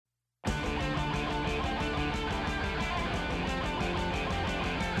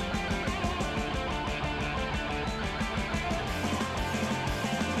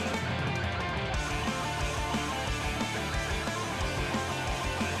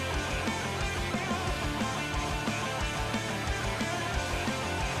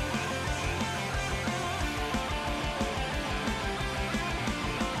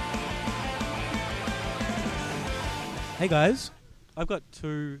Hey guys, I've got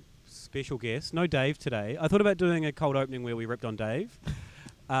two special guests. No Dave today. I thought about doing a cold opening where we ripped on Dave,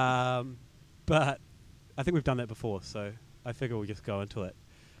 but I think we've done that before, so I figure we'll just go into it.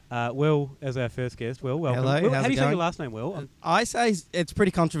 Will, as our first guest. Will, welcome. Hello, Will, how's how do it you say your going? last name, Will? I say it's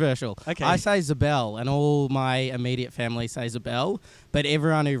pretty controversial. Okay. I say Zabel, and all my immediate family say Zabel, but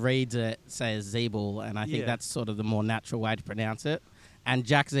everyone who reads it says Zeeble, and I think Yeah. that's sort of the more natural way to pronounce it. And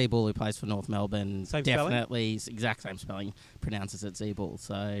Jack Zeeble, who plays for North Melbourne, Same spelling? definitely exact same spelling, pronounces it Zeeble.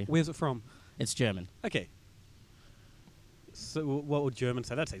 So Where's it from? it's German. Okay. So what would Germans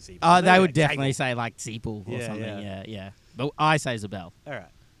say? They'd say Siebel. Oh, they They'd would say definitely Zeeble. say like Zeeble or Yeah, something. yeah. Yeah. But I say Zabel, All right.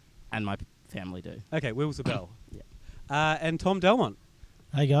 and my family do. Okay, Will's a bell. Yeah. And Tom Delmont.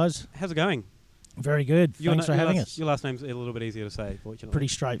 Hey guys, How's it going? very good. Thanks for having us. Your last name's a little bit easier to say, fortunately. Pretty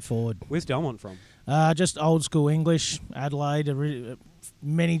straightforward. Where's Delmont from? Just old school English, Adelaide,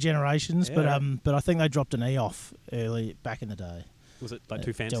 many generations, Yeah. but I think they dropped an E off early back in the day. Was it like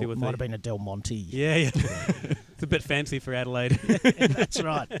too fancy with might the... have been a Del Monte. Yeah. It's a bit fancy for Adelaide. That's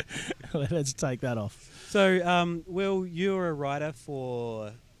right. Let's take that off. So, Will, you're a writer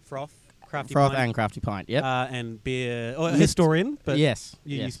for Froth, Crafty Froth Pint, and Crafty Pint. Yep. and beer, or a Yes. historian, but yes.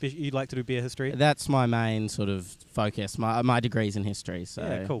 you yes. you like to do beer history. That's my main sort of focus. My degree's in history, so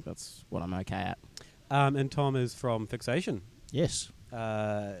Yeah, cool. that's what I'm okay at. And Tom is from Fixation. Yes.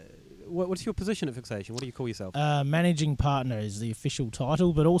 What's your position at Fixation? What do you call yourself? Managing partner is the official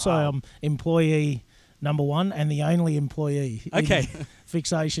title, but also Wow. I'm employee number one and the only employee Okay. in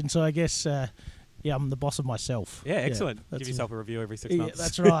Fixation. So I guess, I'm the boss of myself. Yeah, excellent. that's Give it. yourself a review every 6 Yeah, months.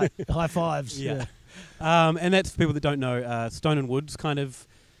 that's right. High fives. Yeah. And that's for people that don't know, Stone and Wood's kind of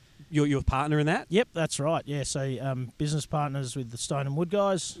your partner in that. Yep, that's right. Yeah, so business partners with the Stone and Wood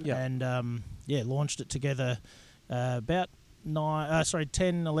guys, Yeah. and launched it together about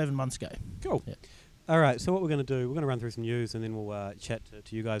 10, 11 months ago. Cool. Yeah. All right, so what we're going to do, we're going to run through some news and then we'll chat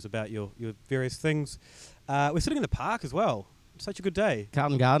to you guys about your various things. We're sitting in the park as well. It's such a good day.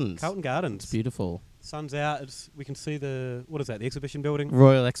 Carlton Gardens. Carlton Gardens. It's beautiful. Sun's out. We can see the exhibition building.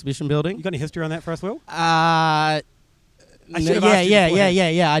 Royal Exhibition You Building. got any history on that for us, Will? I should have asked you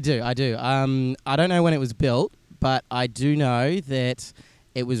beforehand. Yeah, I do. I don't know when it was built, but I do know that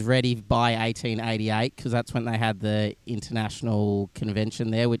it was ready by 1888 because that's when they had the international convention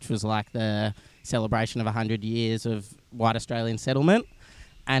there, which was like the celebration of 100 years of white Australian settlement.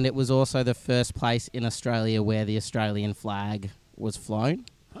 And it was also the first place in Australia where the Australian flag was flown.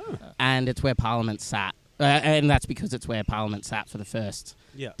 Oh. And it's where Parliament sat. And that's because it's where Parliament sat for the first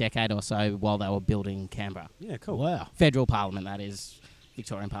Yeah. decade or so while they were building Canberra. Yeah, cool. Wow. Federal Parliament, that is.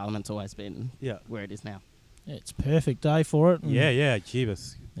 Victorian Parliament's always been Yeah. where it is now. Yeah, it's a perfect day for it. and- Yeah,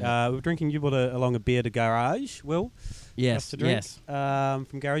 Jeebus. Yeah. We're drinking, you brought along a beer to Garage, Will. us Yes, to drink, yes.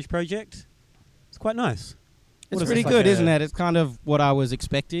 from Garage Project. It's quite nice. What It's is pretty this, good, like isn't it? It's kind of what I was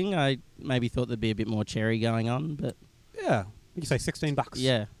expecting. I maybe thought there'd be a bit more cherry going on, but Yeah. You say $16.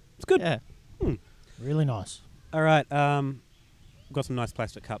 yeah. It's good. Yeah. Really nice. All right. We've got some nice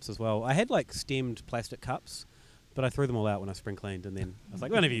plastic cups as well. I had like stemmed plastic cups, but I threw them all out when I spring cleaned, and then I was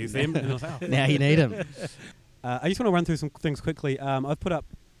like, "We'll never use them." And I was like, oh. Now you need them. I just want to run through some things quickly. I've put up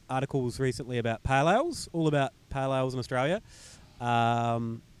articles recently about pale ales, all about pale ales in Australia.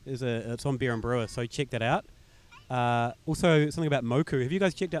 It's on Beer and Brewer, so check that out. Also, something about Moku. Have you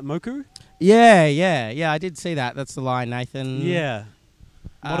guys checked out Moku? Yeah. I did see that. That's the line, Nathan. Yeah.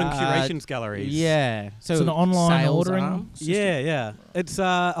 Modern Uh, Curations Galleries. Yeah. So It's an online sales ordering arm? system. Yeah. It's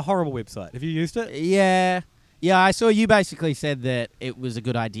a horrible website. Have you used it? Yeah. I saw you basically said that it was a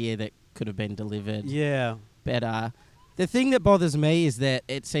good idea that could have been delivered Yeah. better. The thing that bothers me is that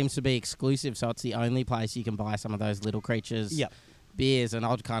it seems to be exclusive, so it's the only place you can buy some of those Little Creatures Yep. beers, and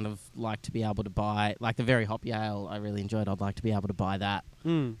I'd kind of like to be able to buy, like the Very Hoppy Ale I really enjoyed, I'd like to be able to buy that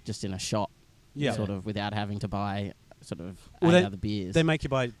Mm. just in a shop, Yeah. sort of without having to buy sort of Well, eight other beers. They make you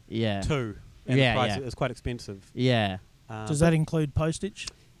buy yeah. two. And Yeah, the price yeah. is quite expensive. Yeah. Does that include postage?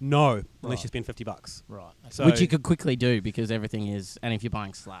 No, unless Right. you spend $50. Right. So Which you could quickly do because everything is, and if you're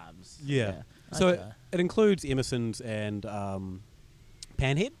buying slabs. Yeah. So Okay. it includes Emerson's and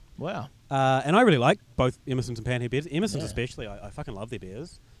Panhead. Wow. And I really like both Emerson's and Panhead beers. Emerson's Yeah. especially, I fucking love their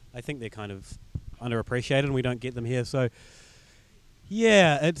beers. I think they're kind of underappreciated and we don't get them here. So,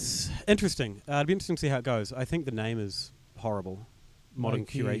 yeah, it's interesting. It'd be interesting to see how it goes. I think the name is horrible. Modern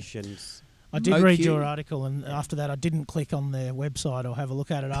Okay. Curations. I did Okay. read your article, and after that, I didn't click on their website or have a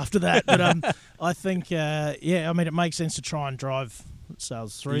look at it after that. But I think, it makes sense to try and drive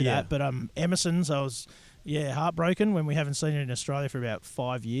sales through Yeah. that. But Emerson's, I was heartbroken when we haven't seen it in Australia for about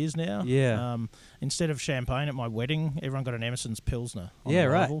 5 years now. Yeah. Instead of champagne at my wedding, everyone got an Emerson's Pilsner on Yeah,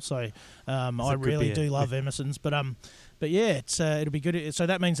 right. arrival. So I a good really beer. do love Emerson's. But But yeah, it'll be good. So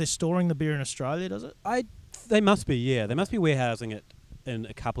that means they're storing the beer in Australia, does it? They must be, yeah. They must be warehousing it in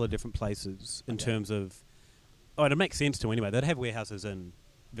a couple of different places in terms of... Oh, it makes sense to anyway. They'd have warehouses in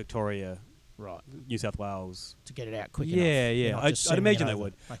Victoria, Right. New South Wales. To get it out quick Yeah, enough. yeah. You're not just I'd sending imagine it they over.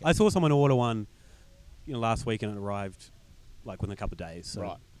 would. Okay. I saw someone order one, last week, and it arrived like within a couple of days. So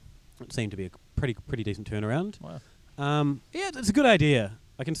Right. it seemed to be a pretty decent turnaround. Wow. Yeah, it's a good idea.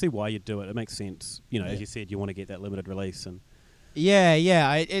 I can see why you'd do it. It makes sense. Yeah. As you said, you want to get that limited release, and Yeah.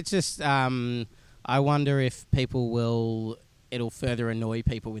 It's just I wonder if it'll further annoy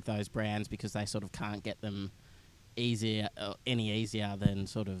people with those brands because they sort of can't get them any easier than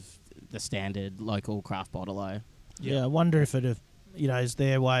sort of the standard local craft bottle-o. Yeah, I wonder if is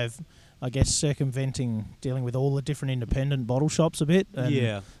their way of, I guess, circumventing dealing with all the different independent bottle shops a bit. And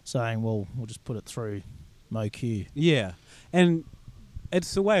yeah, saying, well, we'll just put it through MoQ. yeah, and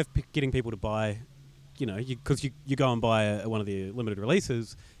it's a way of getting people to buy. Because you go and buy one of the limited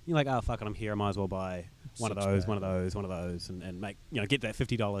releases, you're like, oh fuck it, I'm here, I might as well buy one of those, and make get that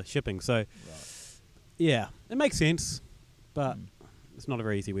 $50 shipping. So, yeah, it makes sense, but it's not a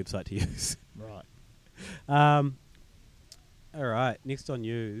very easy website to use. Right. All right, next on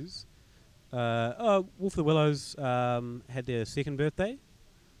news. Wolf of the Willows had their second birthday.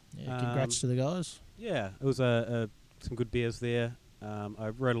 Yeah, congrats to the guys. Yeah, it was some good beers there. I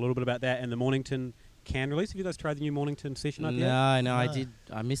wrote a little bit about that and the Mornington can release. Have you guys tried the new Mornington session up yet? No, I did.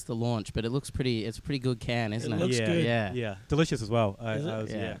 I missed the launch, but it looks pretty. It's a pretty good can, isn't it? It looks good. Yeah. Delicious as well. I Is it?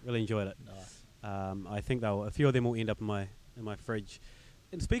 was, Yeah. really enjoyed it. Nice. I think a few of them will end up in my fridge.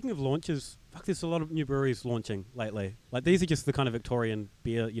 And speaking of launches, there's a lot of new breweries launching lately. Like these are just the kind of Victorian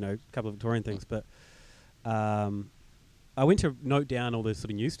beer, a couple of Victorian things. But I went to note down all this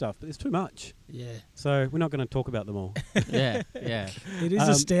sort of new stuff, but there's too much. Yeah. So we're not going to talk about them all. yeah. It is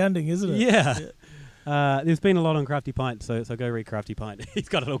astounding, isn't it? Yeah. There's been a lot on Crafty Pint, so go read Crafty Pint. He's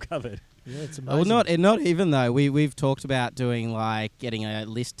got it all covered. Yeah, it's amazing. Well, not even though we've talked about doing getting a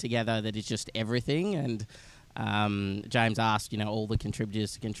list together that is just everything, and James asked all the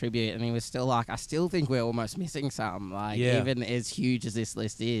contributors to contribute, and he was still like, I still think we're almost missing some. Even as huge as this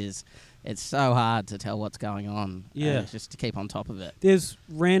list is, it's so hard to tell what's going on. Yeah, just to keep on top of it. There's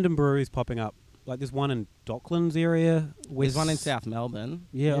random breweries popping up. Like there's one in Docklands area. There's one in South Melbourne.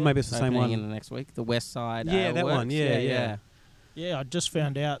 Yeah, or maybe it's the same one in the next week. The West Side. Yeah, that Works. one. Yeah. Yeah, I just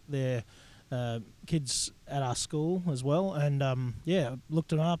found out they're kids at our school as well, and looked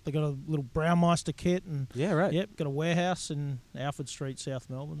them up. They got a little Braumeister kit, and Yeah, right. yep, got a warehouse in Alfred Street, South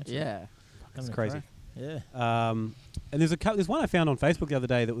Melbourne. So Yeah. It's having a crazy. crack. Yeah. And there's one I found on Facebook the other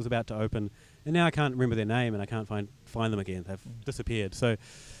day that was about to open, and now I can't remember their name, and I can't find them again. They've disappeared. So,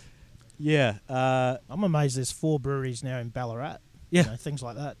 yeah. I'm amazed there's 4 breweries now in Ballarat. Yeah. Things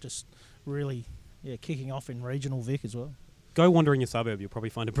like that, just really, kicking off in regional Vic as well. Go wander in your suburb, you'll probably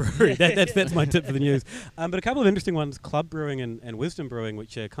find a brewery. That's my tip for the news. But a couple of interesting ones, Club Brewing and Wisdom Brewing,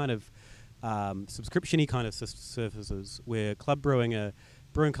 which are kind of subscription-y kind of services, where Club Brewing are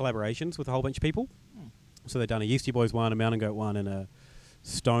brewing collaborations with a whole bunch of people. So they've done a Yeasty Boys one, a Mountain Goat one, and a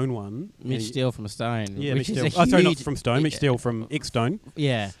Stone one. Mitch Steele from Stone. Yeah, which Mitch is Steele. a Sorry, not huge- from Stone. Mitch Steele from X-Stone.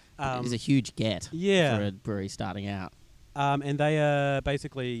 Yeah. It's a huge get yeah. for a brewery starting out. And they are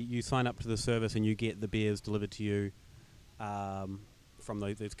basically, you sign up to the service and you get the beers delivered to you from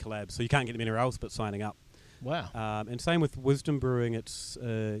those collabs. So you can't get them anywhere else but signing up. Wow. And same with Wisdom Brewing. It's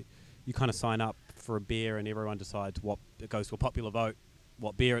you kind of sign up for a beer and everyone decides it goes to a popular vote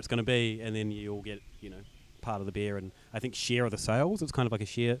what beer it's going to be, and then you all get part of the beer and I think share of the sales. It's kind of like a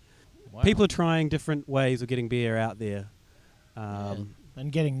share. Wow. People are trying different ways of getting beer out there.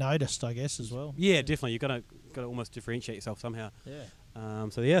 And getting noticed, I guess, as well. Yeah, definitely. You've got to almost differentiate yourself somehow.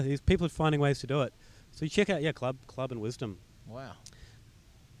 Yeah. These people are finding ways to do it. So you check out Club and Wisdom. Wow.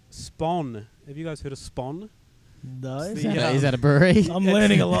 Spawn. Have you guys heard of Spawn? No. It's the, Is that a brewery? I'm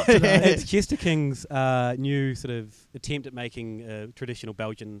learning a lot today. It's Chester King's new sort of attempt at making a traditional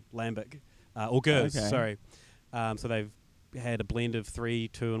Belgian lambic, or Gers, Okay. sorry. So they've had a blend of 3,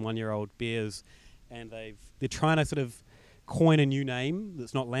 2, and 1 year old beers, and they're trying to sort of coin a new name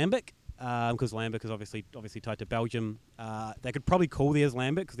that's not lambic, because lambic is obviously tied to Belgium. They could probably call theirs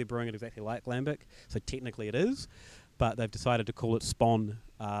lambic because they're brewing it exactly like lambic, so technically it is. But they've decided to call it Spawn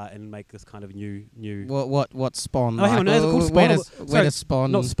and make this kind of new. What Spawn? Oh, hang on, no, is it called Where Spawn? does, where does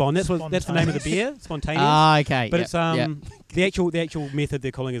Spawn? Not Spawn. That's the name of the beer. Spontaneous. Ah, okay. But yep, it's yep. the actual method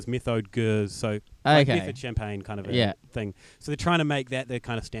they're calling is methode Gers, so like Okay. method champagne kind of a Yeah. thing. So they're trying to make that the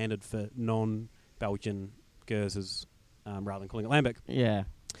kind of standard for non-Belgian Gerses, rather than calling it lambic. Yeah.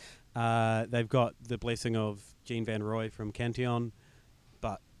 They've got the blessing of Jean Van Roy from Cantillon,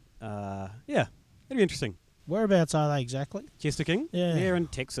 but it'll be interesting. Whereabouts are they exactly? Jester King? Yeah. They're in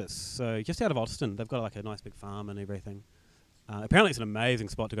Texas, so just out of Austin. They've got like a nice big farm and everything. Apparently it's an amazing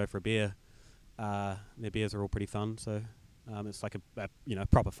spot to go for a beer. Their beers are all pretty fun, so it's like a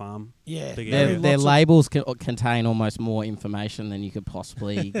proper farm. Yeah. Big Their, area. their Lots of- labels contain almost more information than you could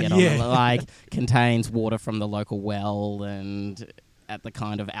possibly get on Yeah. them. Like, contains water from the local well and at the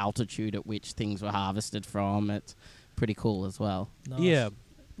kind of altitude at which things were harvested from. It's pretty cool as well. Nice. Yeah.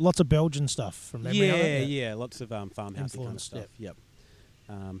 Lots of Belgian stuff from memory. Yeah, on it. yeah, lots of farmhousey kind of Influence, stuff. Yep.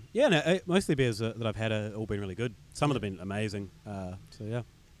 Most of the beers that I've had are all been really good. Some of them have been amazing. So yeah,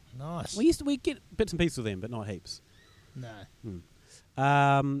 Nice. we get bits and pieces of them, but not heaps. No.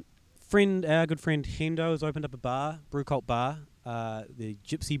 Our good friend Hendo has opened up a bar, Brew Cult Bar. The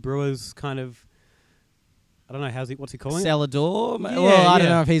Gypsy Brewers kind of, I don't know, what's he calling it? Cellar door? Yeah, Well, I don't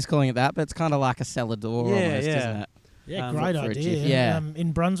yeah. know if he's calling it that, but it's kind of like a cellar door Yeah, almost, yeah. isn't it? Yeah, For great a idea. gif, yeah.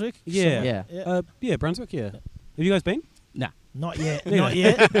 In Brunswick? Yeah. Yeah. Yeah. Brunswick. Yeah. Have you guys been? Not yet. Neither. Not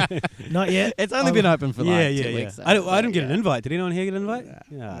yet. Not yet. It's only been open for like 2 weeks. I didn't get an invite. Did anyone here get an invite?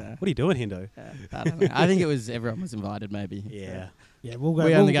 Yeah. What are you doing, Hendo? I don't know. I think it was everyone was invited, maybe. Yeah. Yeah, we'll go.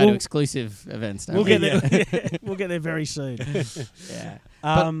 We only go to we'll, exclusive events. Don't we'll we? get there. We'll get there very soon. Yeah.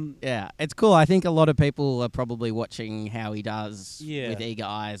 Um, Yeah, it's cool. I think a lot of people are probably watching how he does Yeah. with eager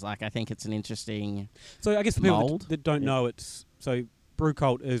eyes. Like, I think it's an interesting... So I guess for people Mould. that don't Yeah. know, it's so Brew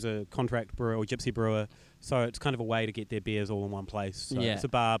Cult is a contract brewer or gypsy brewer, so it's kind of a way to get their beers all in one place. So Yeah. it's a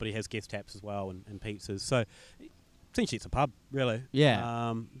bar, but he has guest taps as well and pizzas. So essentially, it's a pub, really.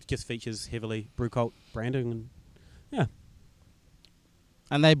 Yeah. Just features heavily Brew Cult branding and yeah.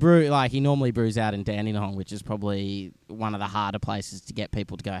 And they brew, like, he normally brews out in Dandenong, which is probably one of the harder places to get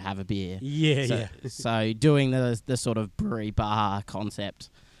people to go have a beer. Yeah, so, yeah. so doing the sort of brewery bar concept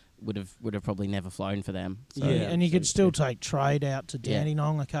would have probably never flown for them. So, Yeah. And you so could it's still good. take trade out to Yeah.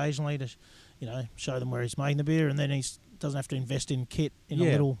 Dandenong occasionally to, show them where he's making the beer, and then he doesn't have to invest in kit in a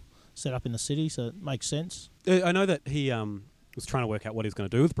Yeah. little setup in the city, so it makes sense. I know that he was trying to work out what he was going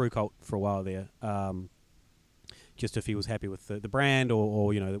to do with Brew Cult for a while there. Just if he was happy with the brand or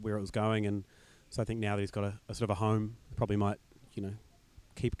where it was going, and so I think now that he's got a sort of a home, probably might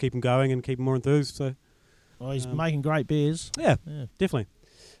keep him going and keep him more enthused. So Well, he's making great beers. yeah, Yeah. definitely.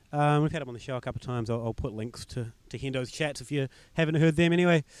 We've had him on the show a couple of times. I'll put links to Hendo's chats if you haven't heard them.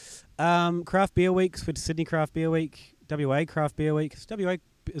 Anyway, Craft Beer Weeks with Sydney Craft Beer Week, WA Craft Beer Week. Is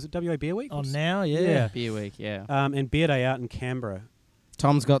it WA Beer Week? On now, yeah. Yeah. Beer week, yeah. And Beer Day out in Canberra.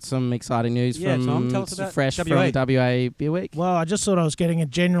 Tom's got some exciting news Yeah, from Tom, tell us about fresh WA. from WA Beer Week. Well, I just thought I was getting a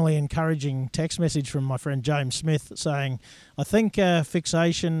generally encouraging text message from my friend James Smith saying, I think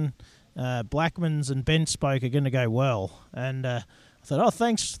Fixation, Blackman's and Ben Spoke are going to go well. And I thought, oh,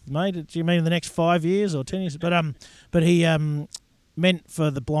 thanks, mate. Do you mean in the next 5 years or 10 years? But he meant for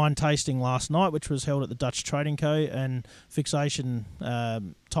the blind tasting last night, which was held at the Dutch Trading Co. And Fixation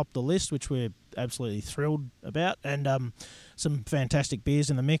topped the list, which we're absolutely thrilled about. And some fantastic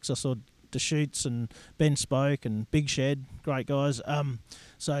beers in the mix. I saw Deschutes and Ben Spoke and Big Shed, great guys.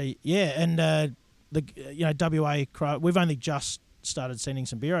 So yeah, and WA Craft, we've only just started sending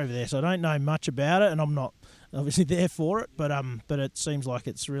some beer over there, so I don't know much about it, and I'm not obviously there for it, but it seems like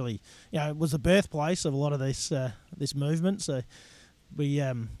it's really, it was the birthplace of a lot of this movement. So we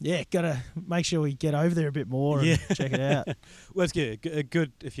gotta make sure we get over there a bit more and check it out. Well, it's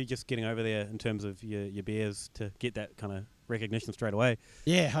good if you're just getting over there in terms of your beers to get that kind of recognition straight away.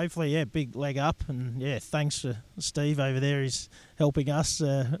 Yeah, hopefully, big leg up, and thanks to Steve over there. He's helping us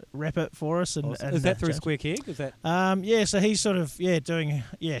rep it for us. And, Awesome. and Is that through James. Square Keg? Is that? So he's sort of doing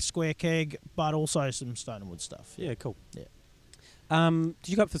Square Keg, but also some Stone and Wood stuff. Yeah, cool. Yeah. Did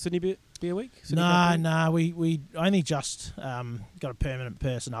you go up for Sydney Beer Week? Sydney Craft Beer No, we only just got a permanent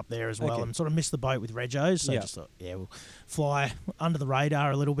person up there as well, Okay. and sort of missed the boat with Regos. So Yeah. just thought, we'll fly under the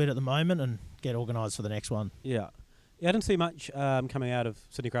radar a little bit at the moment and get organised for the next one. Week? Yeah. Yeah, I didn't see much coming out of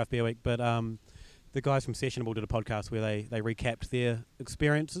Sydney Craft Beer Week, but the guys from Sessionable did a podcast where they recapped their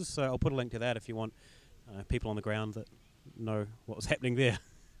experiences. So I'll put a link to that if you want people on the ground that know what was happening there.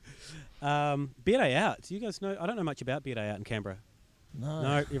 Beer Day out. Do you guys know? I don't know much about Beer Day out in Canberra.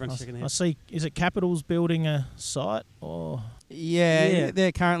 No, everyone's shaking their I head. see. Is it Capitals building a site or? Yeah,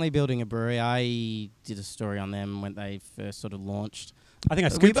 they're currently building a brewery. I did a story on them when they first sort of launched. I think I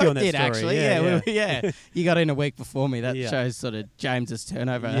We scooped both you on that did, story. actually. Yeah. You got in a week before me. That Yeah. shows sort of James's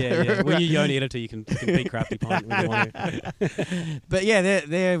turnover. Yeah. Well, you're your own editor. You can beat Crafty Pint when you want to. But yeah,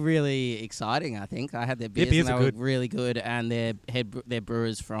 they're really exciting. I think I had their beers, beers and are they were good. really good. And their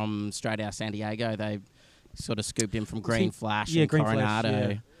brewers from straight out San Diego. They sort of scooped in from Green Flash and Green Flash,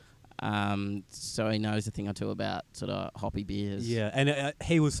 Coronado. So he knows a thing or two about sort of hoppy beers. Yeah, and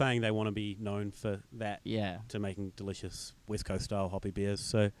he was saying they want to be known for that, Yeah. to making delicious West Coast style hoppy beers.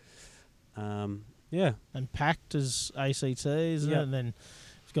 So, yeah. And packed as ACT, isn't Yeah. it? And then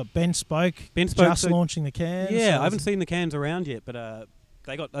we've got Ben Spoke, Ben Spoke, just so- launching the cans. Yeah, So I haven't seen the cans around yet, but I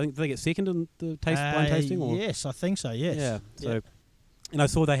think they get second in the blind tasting. Or? Yes, I think so. Yes. Yeah. So, Yeah. and I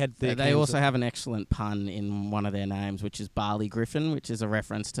saw they had their They cans also that- have an excellent pun in one of their names, which is Barley Griffin, which is a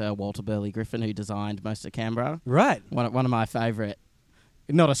reference to Walter Burley Griffin, who designed most of Canberra. right. One of my favourite,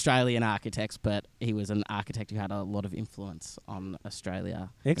 not Australian architects, but he was an architect who had a lot of influence on Australia.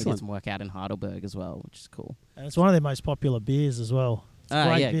 He Excellent. did some work out in Heidelberg as well, which is cool. And it's one of their most popular beers as well. It's a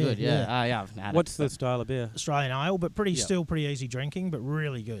great yeah, beer, good, yeah. Yeah, I've had What's it. the style of beer? Australian ale, but Yeah. still pretty easy drinking, but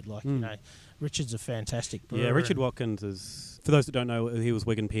really good. Like, you Mm. know, Richard's a fantastic brewer. Yeah, Richard and Watkins is, for those that don't know, he was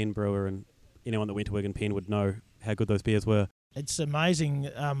Wigan Pen brewer, and anyone that went to Wigan Pen would know how good those beers were. It's amazing.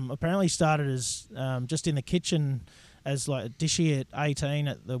 Apparently started as just in the kitchen as like a dishy at 18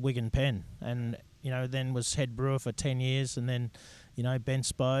 at the Wigan Pen, and then was head brewer for 10 years, and then Ben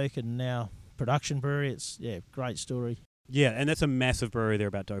Spoke, and now production brewery. It's great story. Yeah, and that's a massive brewery they're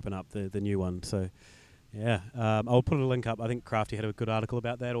about to open up, the new one. So, yeah, I'll put a link up. I think Crafty had a good article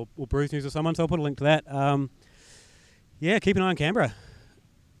about that, or Brews News or someone, so I'll put a link to that. Yeah, keep an eye on Canberra.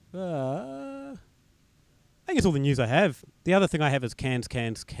 I think it's all the news I have. The other thing I have is cans,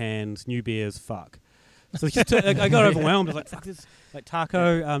 new beers, fuck. So it's just I got overwhelmed. I was like, fuck this. Like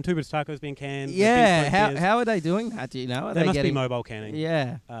Taco, Two Bits Taco's being canned. Yeah, the Beef Spoke beers. how are they doing that? Do you know? Are They must getting be mobile canning.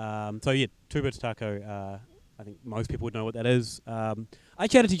 Yeah. So yeah, Two Bits Taco. I think most people would know what that is. I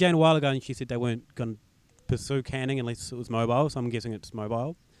chatted to Jane a while ago, and she said they weren't going to pursue canning unless it was mobile. So I'm guessing it's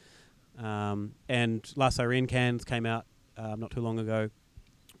mobile. And La Sirene cans came out not too long ago,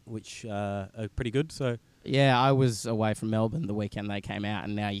 which are pretty good. So Yeah, I was away from Melbourne the weekend they came out,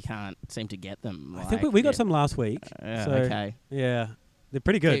 and now you can't seem to get them. I think we got some last week. So, okay. Yeah, they're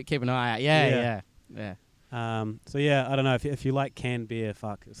pretty good. Keep an eye out. Yeah. So yeah, I don't know if you like canned beer,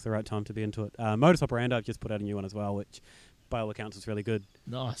 fuck, it's the right time to be into it. Modus Operandi, I've just put out a new one as well, which by all accounts is really good.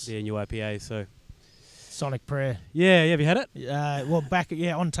 Nice. Their new IPA. So Sonic Prayer. yeah, have you had it? Well, back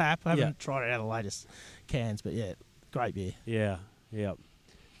on tap. I haven't Yeah. tried it out of the latest cans, but yeah, great beer. Yeah.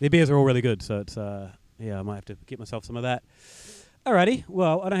 Their beers are all really good, so it's I might have to get myself some of that. Alrighty,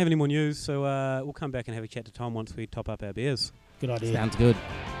 well, I don't have any more news, so we'll come back and have a chat to Tom once we top up our beers. Good idea. Sounds good.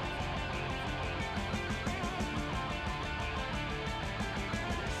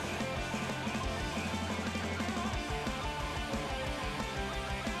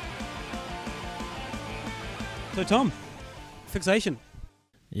 So Tom, fixation,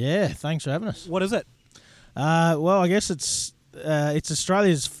 Yeah, thanks for having us. what is it? Well, I guess it's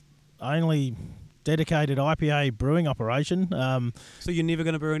Australia's only dedicated IPA brewing operation. So you're never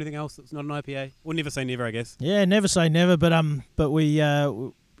going to brew anything else that's not an IPA? We'll never say never, I guess. Yeah, never say never, but we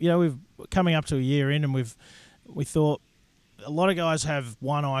we've coming up to a year in, and we thought a lot of guys have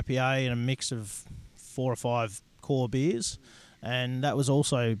one IPA and a mix of 4 or 5 core beers, and that was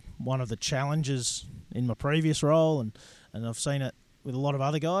also one of the challenges in my previous role, and I've seen it with a lot of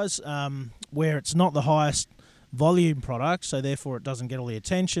other guys, where it's not the highest volume product, so therefore it doesn't get all the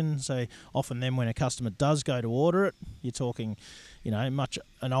attention. So often then when a customer does go to order it, you're talking, much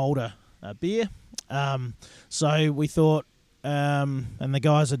an older beer. So we thought, and the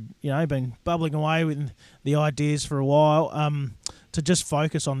guys had, been bubbling away with the ideas for a while, to just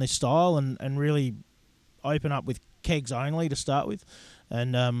focus on this style and really open up with kegs only to start with.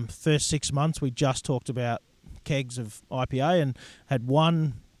 And first 6 months we just talked about kegs of IPA and had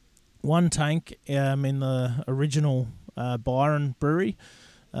one tank in the original Byron brewery,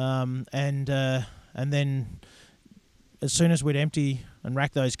 and then as soon as we'd empty and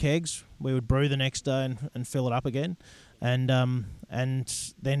rack those kegs, we would brew the next day and fill it up again, and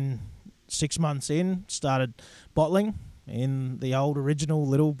then 6 months in started bottling in the old original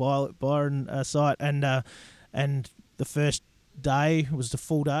little Byron site, and the first day was the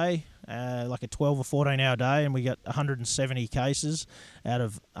full day. Like a 12 or 14 hour day, and we got 170 cases out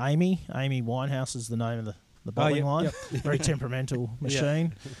of Amy. Amy Winehouse is the name of the bottling line. Yep. Very temperamental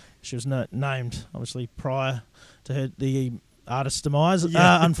machine. She was named obviously prior to the artist's demise,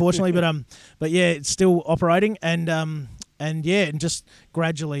 unfortunately, but yeah, it's still operating, and just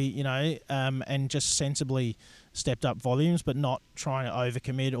gradually, and just sensibly stepped up volumes, but not trying to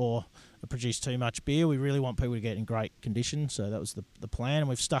overcommit or produce too much beer. We really want people to get in great condition, so that was the plan, and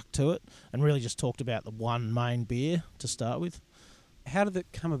we've stuck to it and really just talked about the one main beer to start with. How did it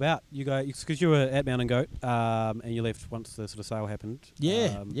come about? You guys, because you were at Mountain Goat, and you left once the sort of sale happened.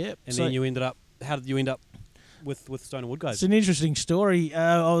 Yeah. And then you ended up. How did you end up with Stone and Wood guys? It's an interesting story.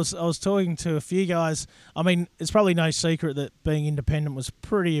 I was talking to a few guys. I mean, it's probably no secret that being independent was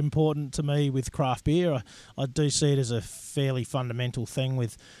pretty important to me with craft beer. I do see it as a fairly fundamental thing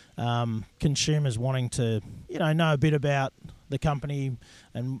with consumers wanting to, know a bit about the company,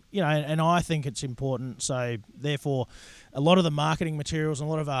 and and I think it's important. So therefore, a lot of the marketing materials and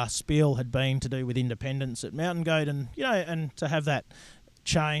a lot of our spiel had been to do with independence at Mountain Goat, and and to have that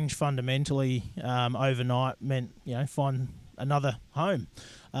change fundamentally overnight meant find another home.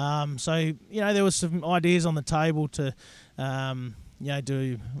 So there was some ideas on the table to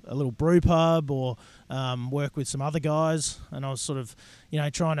do a little brew pub or work with some other guys, and I was sort of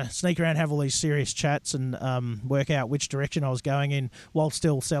trying to sneak around, have all these serious chats, and work out which direction I was going in while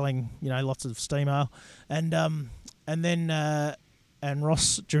still selling lots of steam ale, and then. And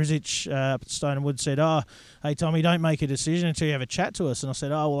Ross Drzic at Stone and Wood said, "Oh, hey Tommy, don't make a decision until you have a chat to us." And I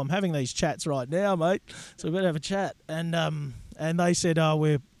said, "Oh, well, I'm having these chats right now, mate. So we better have a chat." And they said, "Oh,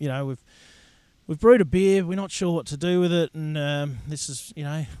 we've brewed a beer. We're not sure what to do with it, and this is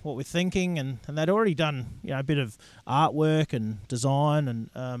what we're thinking." And they'd already done a bit of artwork and design and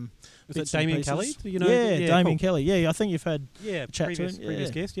was it Damien Kelly? Yeah, Damien cool. Kelly. Yeah, I think you've had a chat previous to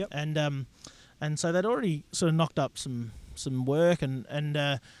him. guest. Yep. And so they'd already sort of knocked up some work, and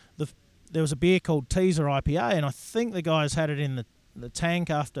there was a beer called Teaser IPA, and I think the guys had it in the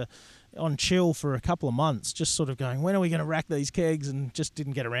tank on chill for a couple of months, just sort of going, when are we going to rack these kegs, and just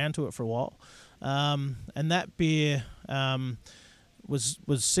didn't get around to it for a while. And that beer was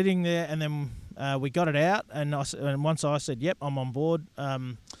sitting there, and then we got it out, and once I said, "Yep, I'm on board,"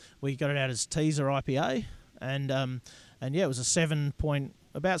 we got it out as Teaser IPA, and yeah, it was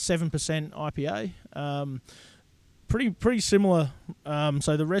about 7% IPA. Pretty similar.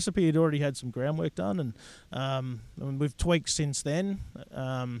 So the recipe had already had some groundwork done, and we've tweaked since then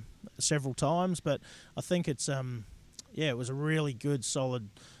several times. But I think it's it was a really good, solid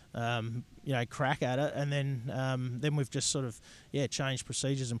crack at it. And then we've just sort of changed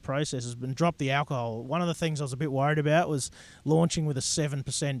procedures and processes and dropped the alcohol. One of the things I was a bit worried about was launching with a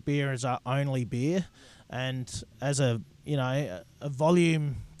 7% beer as our only beer, and as a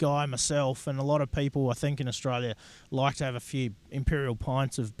volume guy myself, and a lot of people I think in Australia like to have a few imperial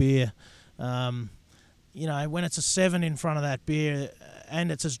pints of beer. When it's a 7 in front of that beer,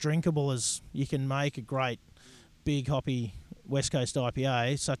 and it's as drinkable as you can make a great big hoppy West Coast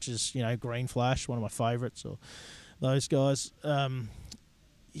IPA, such as Green Flash, one of my favourites, or those guys.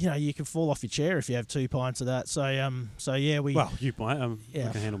 You can fall off your chair if you have 2 pints of that. So yeah, we. Well, you might. I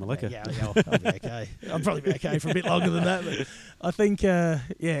can handle my liquor. Yeah, I'll be okay. I'll probably be okay for a bit longer than that. But I think,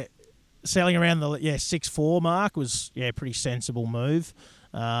 selling around the 6.4 mark was pretty sensible move.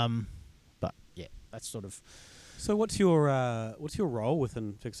 But yeah, that's sort of. So what's your role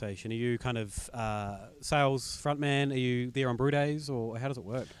within Fixation? Are you kind of sales frontman? Are you there on brew days, or how does it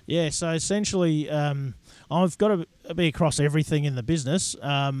work? Yeah, so essentially, I've got to be across everything in the business,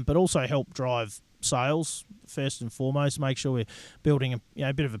 but also help drive sales first and foremost. Make sure we're building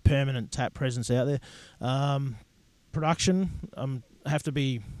a bit of a permanent tap presence out there. Production, have to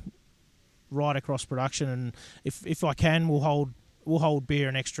be right across production, and if I can, we'll hold beer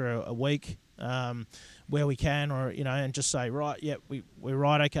an extra a week. Where we can, or and just say, right, we're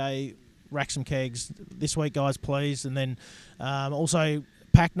right, okay, rack some kegs this week, guys, please. And then also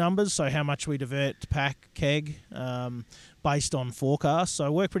pack numbers, so how much we divert to pack keg based on forecasts. So I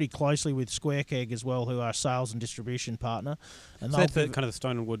work pretty closely with Square Keg as well, who are a sales and distribution partner. And so that's kind of the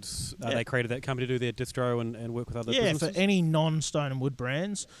Stone and Woods. They created that company to do their distro and work with other businesses? Yeah, for any non-Stone and Wood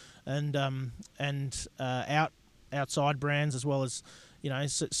brands, and outside brands, as well as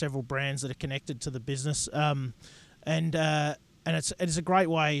several brands that are connected to the business, and it's a great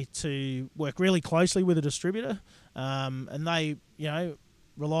way to work really closely with a distributor, and they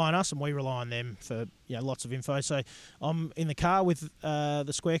rely on us and we rely on them for lots of info. So I'm in the car with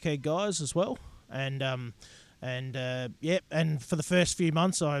the Square Keg guys as well, and for the first few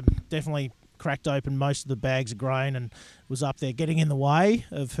months I definitely cracked open most of the bags of grain and was up there getting in the way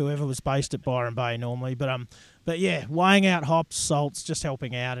of whoever was based at Byron Bay normally. But yeah, weighing out hops, salts, just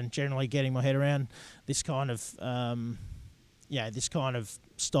helping out, and generally getting my head around this kind of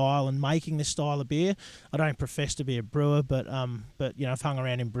style and making this style of beer. I don't profess to be a brewer, but I've hung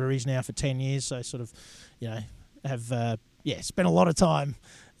around in breweries now for 10 years, so sort of have spent a lot of time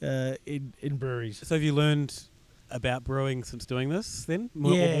in breweries. So have you learned about brewing since doing this then?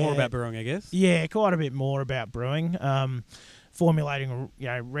 More about brewing, I guess? Yeah, quite a bit more about brewing. Formulating,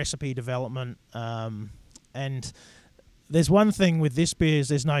 recipe development. And there's one thing with this beer is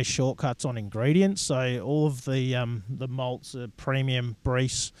there's no shortcuts on ingredients. So all of the malts are premium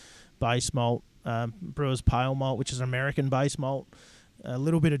Breese base malt, Brewers Pale Malt, which is an American-based malt. A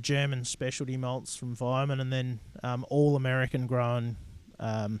little bit of German specialty malts from Vineman, and then all American grown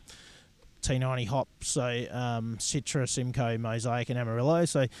T90 hops, so Citra, Simcoe, Mosaic, and Amarillo.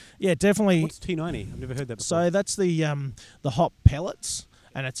 So yeah, definitely. What's T90? I've never heard that before. So that's the hop pellets,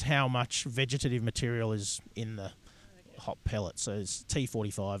 and it's how much vegetative material is in the hop pellets. So it's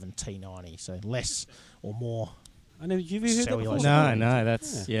T45 and T90, so less or more. I never. You've heard that before? No,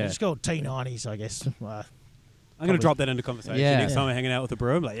 that's It's just called T90s, I guess. I'm going to drop that into conversation. Yeah. Next time I'm hanging out with a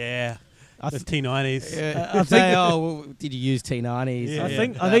brewer, I'm like, that's T90s. I think. Well, did you use T90s? Yeah.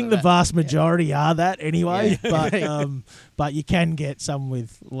 I think the vast majority are that anyway, but you can get some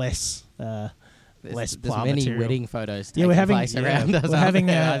with less. There's many material. wedding photos. Yeah, we're having place around us. we're having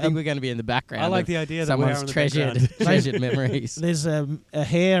I think we're going to be in the background. I like the idea that we are in someone's the treasured memories. There's a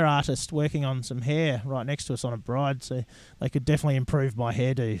hair artist working on some hair right next to us on a bride, so they could definitely improve my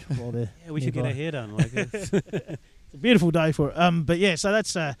hairdo. While they're we should get our hair done. Like it's a beautiful day for it. But yeah, so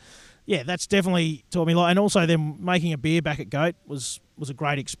that's definitely taught me a lot. And also them making a beer back at Goat was a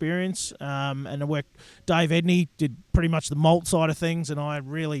great experience. And the work Dave Edney did pretty much the malt side of things, and I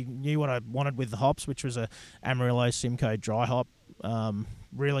really knew what I wanted with the hops, which was a Amarillo Simcoe dry hop.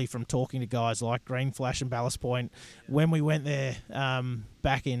 Really from talking to guys like Green Flash and Ballast Point when we went there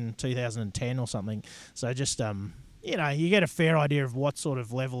back in 2010 or something. So just you get a fair idea of what sort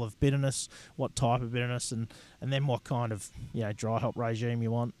of level of bitterness, what type of bitterness, and then what kind of dry hop regime you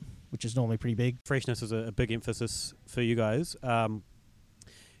want, which is normally pretty big. Freshness is a big emphasis for you guys.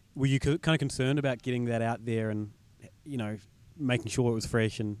 Were you kind of concerned about getting that out there and, making sure it was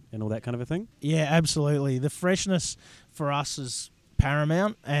fresh and all that kind of a thing? Yeah, absolutely. The freshness for us is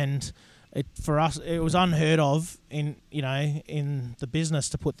paramount, and for us it was unheard of in the business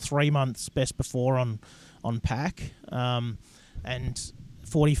to put 3 months best before on pack, and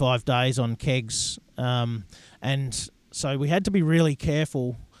 45 days on kegs, and so we had to be really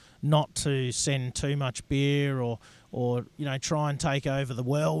careful not to send too much beer or try and take over the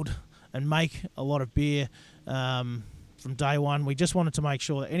world and make a lot of beer from day one. We just wanted to make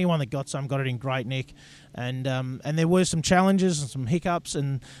sure that anyone that got some got it in great nick, and there were some challenges and some hiccups,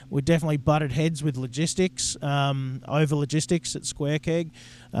 and we definitely butted heads with logistics, over logistics at Square Keg,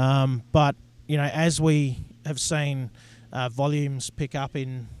 but as we have seen volumes pick up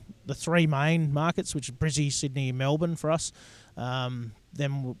in the three main markets, which are Brizzy, Sydney, and Melbourne for us,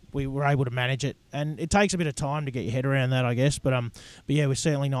 then we were able to manage it. And it takes a bit of time to get your head around that, I guess. But yeah, we're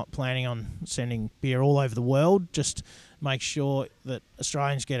certainly not planning on sending beer all over the world. Just make sure that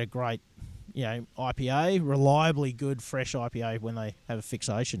Australians get a great, IPA, reliably good, fresh IPA when they have a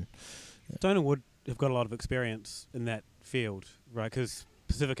fixation. Stone and Wood have got a lot of experience in that field, right? Because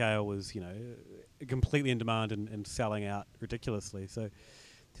Pacific Ale was, completely in demand and selling out ridiculously. So if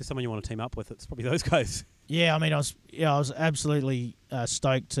there's someone you want to team up with, it's probably those guys. Yeah, I was absolutely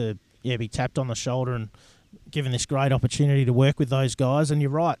stoked to be tapped on the shoulder and given this great opportunity to work with those guys. And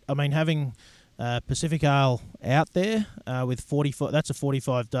you're right. I mean, having Pacific Ale out there with 45, that's a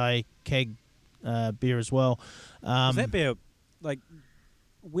 45-day keg beer as well. Is that beer, like,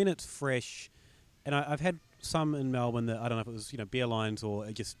 when it's fresh, and I've had some in Melbourne that, I don't know if it was, beer lines or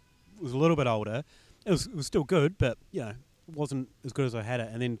it just was a little bit older. It was still good, but, it wasn't as good as I had it.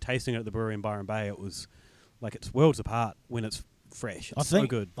 And then tasting it at the brewery in Byron Bay, it was like it's worlds apart when it's fresh. It's so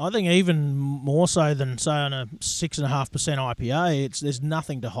good. I think even more so than, say, on a 6.5% IPA, there's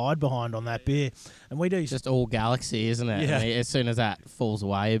nothing to hide behind on that beer. And we do... Just all galaxy, isn't it? Yeah. I mean, as soon as that falls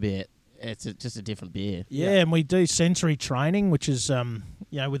away a bit, it's just a different beer. Yeah, and we do sensory training, which is,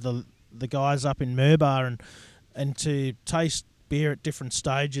 with the guys up in Murbar, and to taste beer at different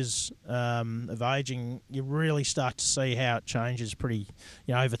stages of aging, you really start to see how it changes pretty,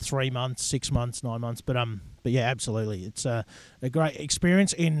 over 3 months, 6 months, 9 months. But yeah, absolutely, it's a great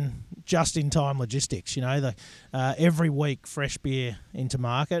experience in just-in-time logistics. Every week fresh beer into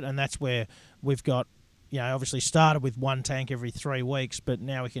market, and that's where we've got, obviously started with one tank every 3 weeks, but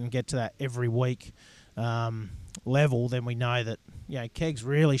now we can get to that every week level. Then we know that kegs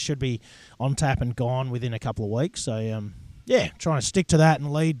really should be on tap and gone within a couple of weeks. So trying to stick to that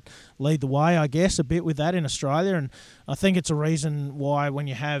and lead the way, I guess, a bit with that in Australia. And I think it's a reason why when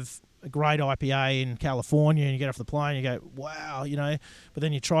you have a great IPA in California and you get off the plane, you go, wow, but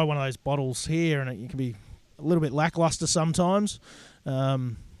then you try one of those bottles here and it can be a little bit lackluster sometimes.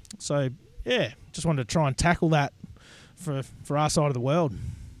 So, just wanted to try and tackle that for our side of the world.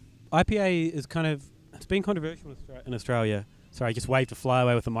 IPA is it's been controversial in Australia. Sorry, I just waved to fly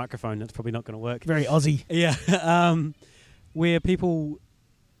away with the microphone. That's probably not going to work. Very Aussie. Yeah. Where people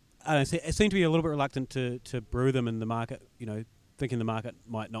seem to be a little bit reluctant to brew them in the market, thinking the market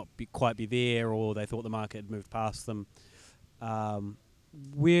might not quite be there, or they thought the market had moved past them.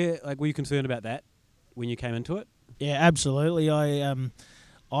 Were you concerned about that when you came into it? Yeah, absolutely.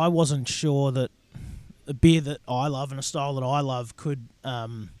 I wasn't sure that a beer that I love and a style that I love could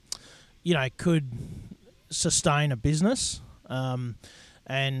sustain a business, and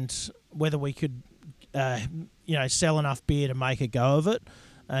whether we could, sell enough beer to make a go of it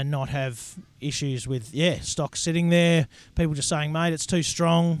and not have issues with, stock sitting there, people just saying, mate, it's too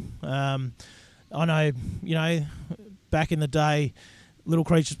strong. I know, back in the day, Little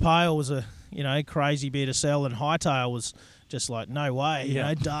Creatures Pale was a, crazy beer to sell, and Hightail was just like, no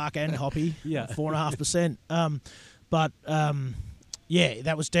way, dark and hoppy, 4.5%. But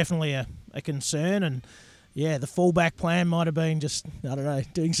that was definitely a concern, and the fallback plan might have been just, I don't know,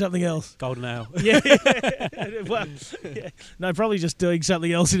 doing something else. Golden ale. Well, no, probably just doing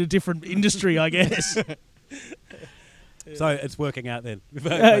something else in a different industry, I guess. So it's working out then.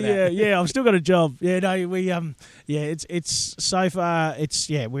 I've still got a job. It's so far,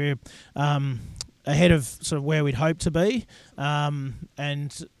 we're ahead of sort of where we'd hoped to be,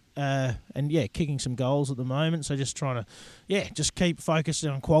 and kicking some goals at the moment. So just trying to, just keep focused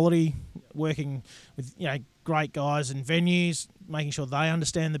on quality, working with great guys and venues, making sure they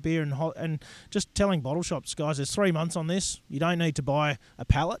understand the beer, and just telling bottle shops, guys, there's 3 months on this. You don't need to buy a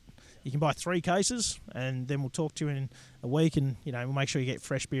pallet. You can buy 3 cases, and then we'll talk to you in a week, and we'll make sure you get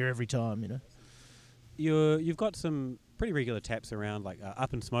fresh beer every time. You've got some pretty regular taps around, like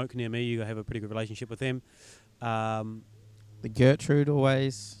Up and Smoke near me. You have a pretty good relationship with them. The Gertrude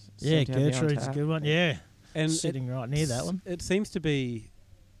always. Gertrude's a good one. Yeah, and sitting right near that one. It seems to be,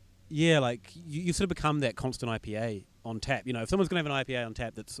 like you sort of become that constant IPA on tap. If someone's going to have an IPA on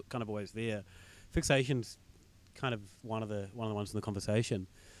tap, that's kind of always there. Fixation's kind of one of the ones in the conversation.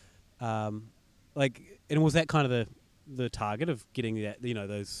 And was that kind of the target of getting that,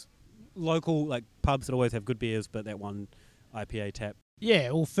 those local like pubs that always have good beers, but that one IPA tap?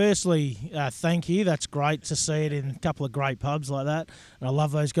 Yeah, well, firstly, thank you. That's great to see it in a couple of great pubs like that, and I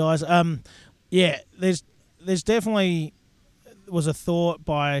love those guys. There's definitely was a thought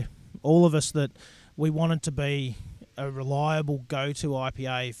by all of us that we wanted to be a reliable go-to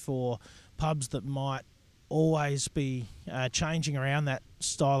IPA for pubs that might always be changing around that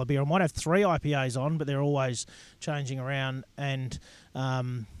style of beer. I might have 3 IPAs on, but they're always changing around, and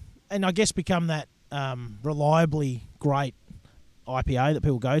I guess become that reliably great IPA that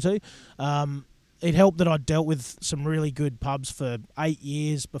people go to. It helped that I'd dealt with some really good pubs for 8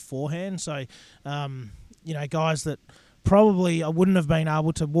 years beforehand. So, guys that probably I wouldn't have been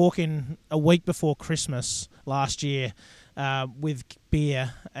able to walk in a week before Christmas last year with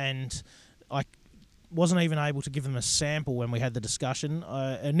beer, and I wasn't even able to give them a sample when we had the discussion.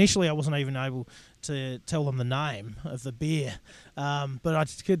 Initially, I wasn't even able to tell them the name of the beer, but I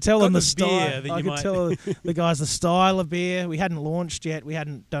could tell them the style. I could tell the guys the style of beer. We hadn't launched yet. We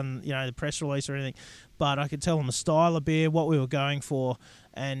hadn't done the press release or anything, but I could tell them the style of beer, what we were going for,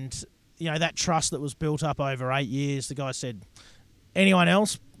 and that trust that was built up over 8 years. The guy said, "Anyone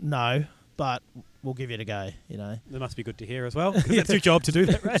else? No, but we'll give it a go." That must be good to hear as well, because it's your job to do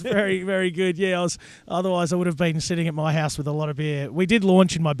that, right? It's very, very good. Yeah, otherwise I would have been sitting at my house with a lot of beer. We did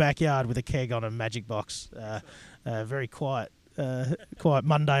launch in my backyard with a keg on a magic box. Very quiet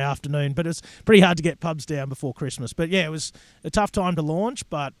Monday afternoon, but it's pretty hard to get pubs down before Christmas. But yeah, it was a tough time to launch,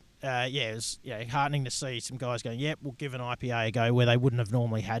 but it was heartening to see some guys going, "Yep, we'll give an IPA a go," where they wouldn't have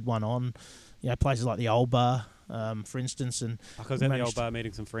normally had one on. Places like the Old Bar, for instance. And I was at the Old Bar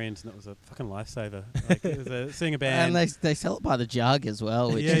meeting some friends, and it was a fucking lifesaver. It was seeing a band. And they sell it by the jug as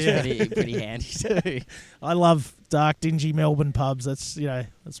well, which is pretty handy too. I love dark, dingy Melbourne pubs. That's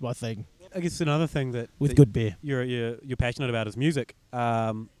that's my thing. I guess another thing that good beer you're passionate about is music.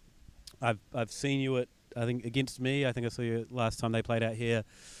 I've seen you at, I think, Against Me. I think I saw you last time they played out here,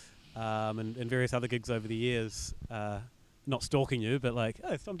 and various other gigs over the years. Not stalking you, but like,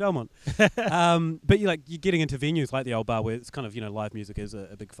 oh, it's Tom Delmont. But you're getting into venues like the Old Bar, where it's kind of live music is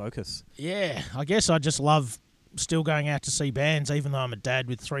a big focus. Yeah, I guess I just love still going out to see bands, even though I'm a dad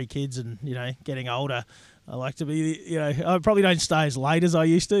with 3 kids and getting older. I like to be, I probably don't stay as late as I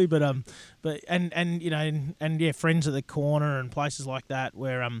used to, but friends at the corner and places like that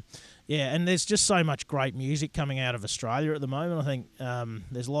where and there's just so much great music coming out of Australia at the moment. I think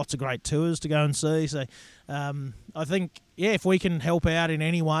there's lots of great tours to go and see. So I think if we can help out in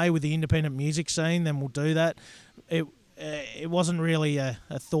any way with the independent music scene, then we'll do that. It wasn't really a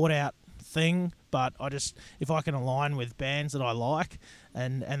thought out thing, but if I can align with bands that I like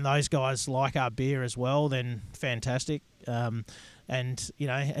and those guys like our beer as well, then fantastic. and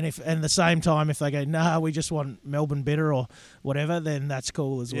and the same time if they go, nah, we just want Melbourne bitter or whatever, then that's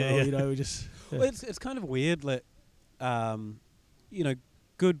cool as well. Yeah. We just Well, it's kind of weird that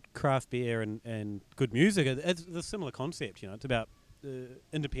good craft beer and good music. It's a similar concept. It's about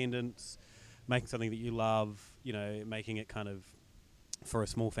independence, making something that you love. Making it kind of for a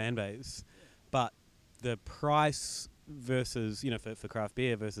small fan base, but the price versus for craft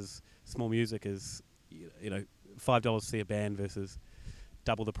beer versus small music is $5 to see a band versus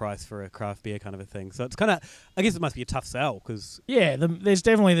double the price for a craft beer kind of a thing. So it's kind of, I guess it must be a tough sell because there's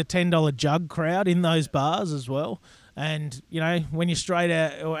definitely the $10 jug crowd in those bars as well. And when you're straight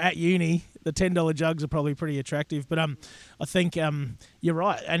out or at uni, the $10 jugs are probably pretty attractive. But I think you're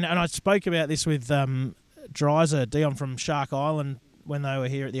right. And I spoke about this with Dreiser, Dion from Shark Island, when they were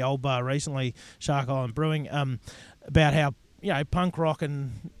here at the old bar recently, Shark Island Brewing, about how punk rock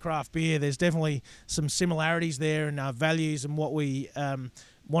and craft beer, there's definitely some similarities there in our values and what we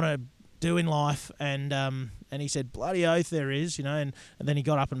want to do in life. And he said, bloody oath there is, and then he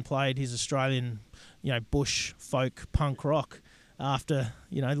got up and played his Australian, bush folk punk rock after,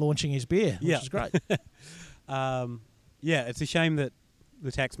 launching his beer, which is great. It's a shame that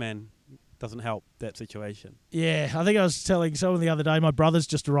the Taxman doesn't help that situation. Yeah, I think I was telling someone the other day, my brother's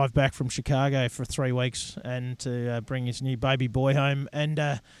just arrived back from Chicago for 3 weeks and to bring his new baby boy home, and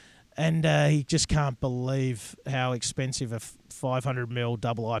he just can't believe how expensive a 500ml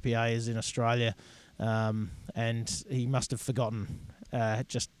double IPA is in Australia, and he must have forgotten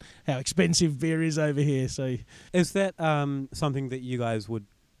just how expensive beer is over here. So, is that something that you guys would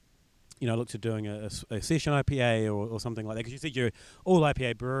look to doing a session IPA or something like that? Because you said you're all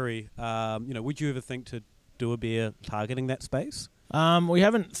IPA brewery. Would you ever think to do a beer targeting that space? We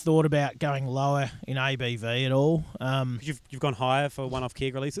haven't thought about going lower in ABV at all. You've gone higher for one-off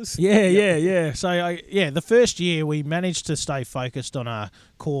keg releases? Yeah. So, the first year we managed to stay focused on our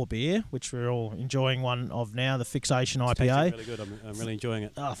core beer, which we're all enjoying one of now, the Fixation IPA. It's really good. I'm really enjoying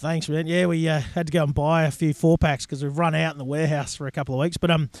it. Oh, thanks, man. Yeah, we had to go and buy a few 4-packs because we've run out in the warehouse for a couple of weeks.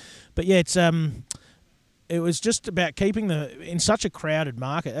 But yeah, it was just about keeping in such a crowded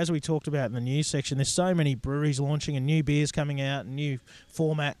market, as we talked about in the news section. There's so many breweries launching and new beers coming out and new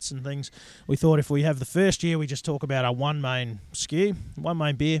formats and things. We thought if we have the first year, we just talk about our one main SKU, one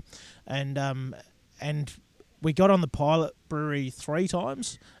main beer, and we got on the pilot brewery 3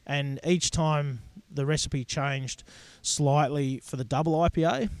 times, and each time the recipe changed slightly for the double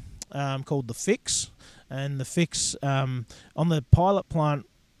IPA, called the Fix, and the Fix on the pilot plant,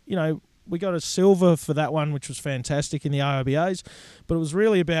 we got a silver for that one, which was fantastic in the AIBAs. But it was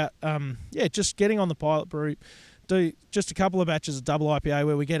really about, just getting on the pilot brewery, do just a couple of batches of double IPA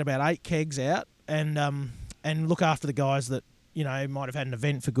where we get about 8 kegs out and look after the guys that, might have had an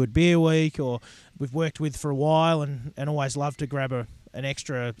event for Good Beer Week or we've worked with for a while and always love to grab an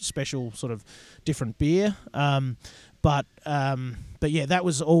extra special sort of different beer. But yeah, that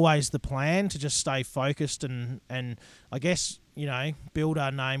was always the plan, to just stay focused and I guess, build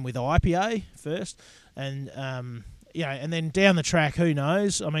our name with IPA first, and and then down the track, who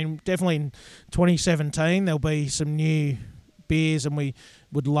knows? I mean, definitely in 2017 there'll be some new beers, and we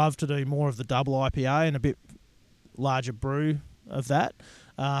would love to do more of the double IPA and a bit larger brew of that.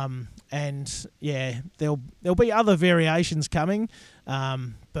 And yeah, there'll be other variations coming,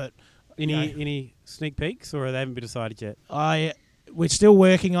 but any sneak peeks, or they haven't been decided yet? We're still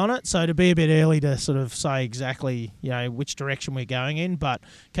working on it, so it'd be a bit early to sort of say exactly, which direction we're going in, but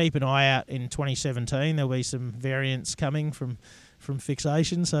keep an eye out in 2017. There'll be some variants coming from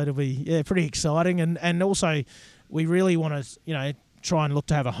Fixation, so it'll be pretty exciting. And also, we really want to, try and look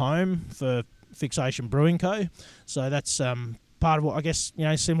to have a home for Fixation Brewing Co. So that's part of what, I guess,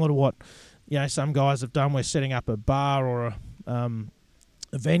 similar to what, some guys have done. We're setting up a bar or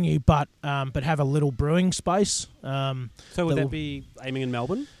a venue, but have a little brewing space. So would that be aiming in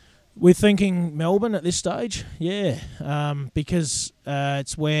Melbourne? We're thinking Melbourne at this stage, because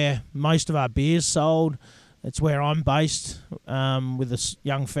it's where most of our beer's sold. It's where I'm based with a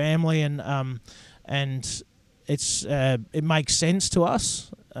young family, and it's it makes sense to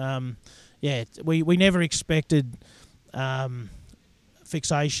us. We never expected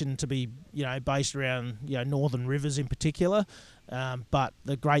Fixation to be based around Northern Rivers in particular. But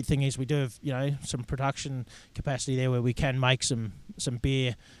the great thing is we do have, some production capacity there where we can make some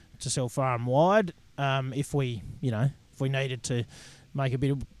beer to sell far and wide. If we needed to make a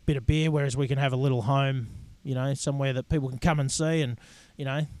bit of beer, whereas we can have a little home, somewhere that people can come and see and,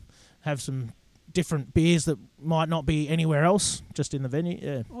 have some different beers that might not be anywhere else, just in the venue.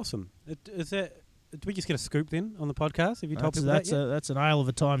 Yeah. Awesome. Did we just get a scoop then on the podcast? Have you told people that's an ale of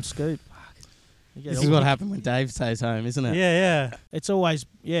a time scoop. You get This all- is what happened when Dave stays home, isn't it? Yeah. It's always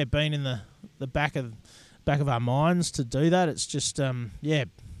been in the back of our minds to do that. It's just going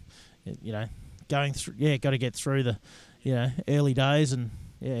through. Got to get through the early days and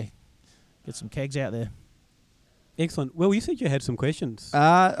get some kegs out there. Excellent. Well, you said you had some questions.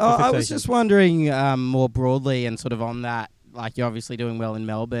 I was fixation. just wondering more broadly and sort of on that, like you're obviously doing well in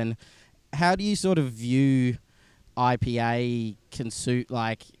Melbourne. How do you sort of view IPA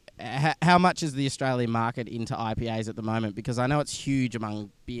how much is the Australian market into IPAs at the moment? Because I know it's huge among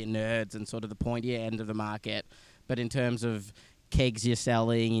beer nerds and sort of the pointier end of the market, but in terms of kegs you're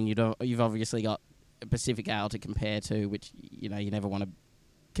selling, and you've obviously got a Pacific Ale to compare to, which you never want to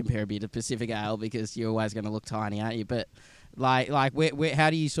compare a beer to Pacific Ale because you're always going to look tiny, aren't you? But where, how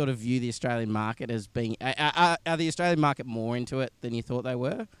do you sort of view the Australian market as being? Are the Australian market more into it than you thought they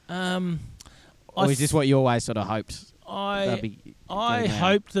were? Or is this what you always sort of hoped? I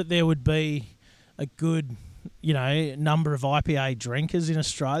hoped that there would be a good, number of IPA drinkers in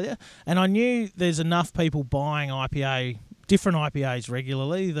Australia, and I knew there's enough people buying different IPAs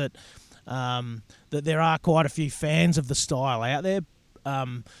regularly that there are quite a few fans of the style out there.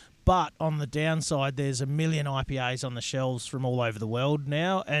 But on the downside, there's a million IPAs on the shelves from all over the world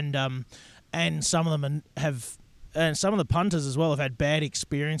now, and some of them and some of the punters as well have had bad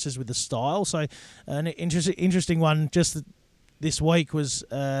experiences with the style. So an interesting one just this week was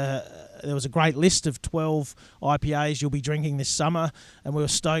there was a great list of 12 IPAs you'll be drinking this summer, and we were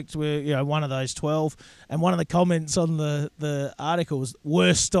stoked we're one of those 12. And one of the comments on the article was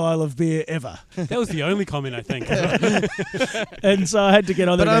worst style of beer ever. That was the only comment, I think. And so I had to get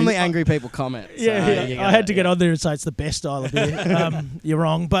on there. But only angry people comment. So I had to get on there and say it's the best style of beer. You're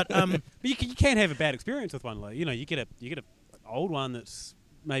wrong, but But you can have a bad experience with one. Like, you get a old one that's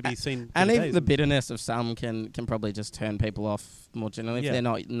maybe seen. And better even days. the bitterness of some can probably just turn people off more generally if they're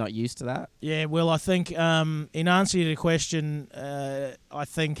not used to that. Yeah, well, I think in answer to the question, I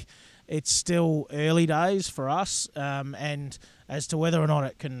think it's still early days for us, and as to whether or not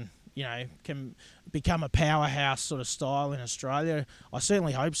it can become a powerhouse sort of style in Australia, I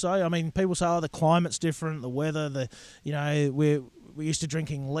certainly hope so. I mean, people say, the climate's different, the weather, we're used to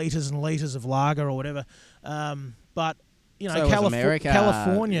drinking litres and litres of lager or whatever, but So is America,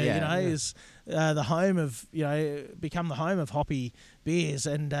 California, is the home of become the home of hoppy beers,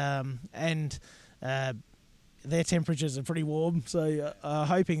 and their temperatures are pretty warm. So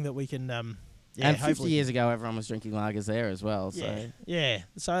hoping that we can. And 50 years ago, everyone was drinking lagers there as well. So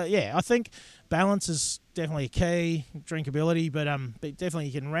So I think balance is definitely a key, drinkability, but definitely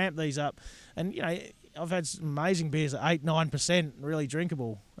you can ramp these up, and I've had some amazing beers at 8-9% really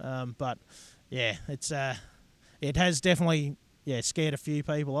drinkable, but it's. It has definitely, scared a few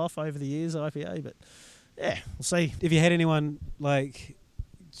people off over the years, IPA, but we'll see. If you had anyone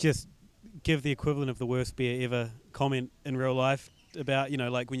just give the equivalent of the worst beer ever comment in real life about,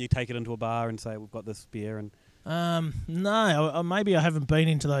 like when you take it into a bar and say, we've got this beer and... No, maybe I haven't been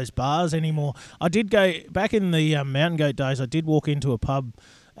into those bars anymore. I did go, back in the Mountain Goat days, I did walk into a pub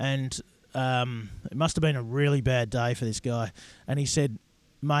and it must have been a really bad day for this guy. And he said,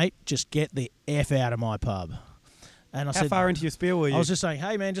 mate, just get the F out of my pub. And I How said, far into your spiel were you? I was just saying,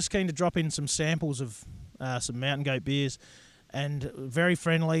 hey man, just keen to drop in some samples of some Mountain Goat beers, and very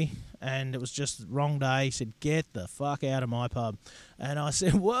friendly. And it was just the wrong day. He said, "Get the fuck out of my pub," and I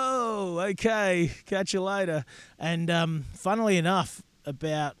said, "Whoa, okay, catch you later." And funnily enough,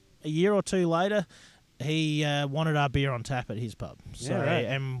 about a year or two later, he wanted our beer on tap at his pub. So,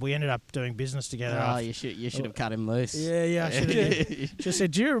 and we ended up doing business together. Oh, you should have cut him loose. Yeah, I should have. Just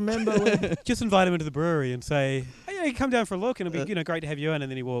said, "Do you remember when?" Just invite him into the brewery and say, "Hey, come down for a look, and it'll be great to have you in."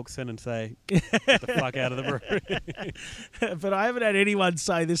 And then he walks in and say, "Get the fuck out of the brewery." But I haven't had anyone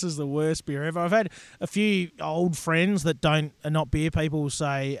say this is the worst beer ever. I've had a few old friends that are not beer people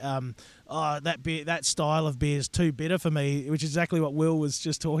say, that style of beer is too bitter for me, which is exactly what Will was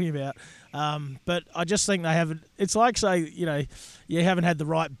just talking about. But I just think they haven't. It's like saying, you haven't had the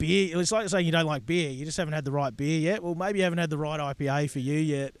right beer. It's like saying you don't like beer. You just haven't had the right beer yet. Well, maybe you haven't had the right IPA for you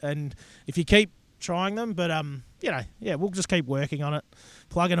yet. And if you keep trying them, but we'll just keep working on it,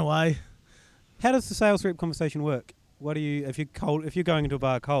 plugging away. How does the sales rep conversation work? What do you if you're going into a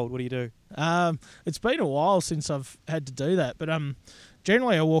bar cold? What do you do? It's been a while since I've had to do that, but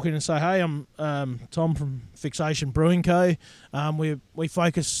generally I walk in and say, "Hey, I'm Tom from Fixation Brewing Co. We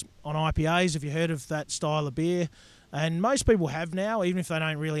focus on IPAs. Have you heard of that style of beer?" And most people have now, even if they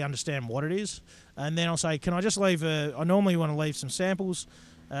don't really understand what it is. And then I'll say, "Can I just leave I normally want to leave some samples.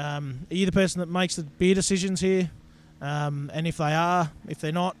 Are you the person that makes the beer decisions here? And if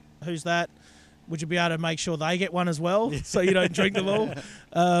they're not, who's that? would you be able to make sure they get one as well, so you don't drink them all?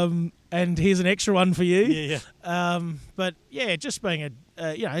 And here's an extra one for you. But yeah, just being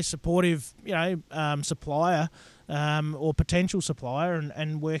a supportive supplier. Or potential supplier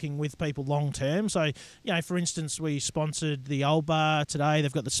and working with people long term. So, for instance, we sponsored the Old Bar today.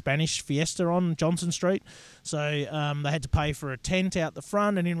 They've got the Spanish Fiesta on Johnson Street. So they had to pay for a tent out the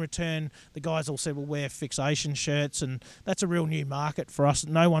front, and in return, the guys all said, we'll wear fixation shirts, and that's a real new market for us.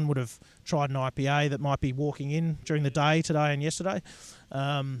 No one would have tried an IPA that might be walking in during the day today and yesterday.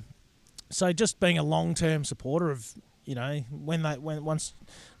 So just being a long-term supporter of, once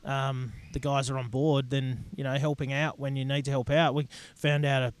the guys are on board, then, helping out when you need to help out. We found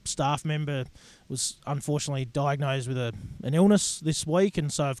out a staff member was unfortunately diagnosed with an illness this week,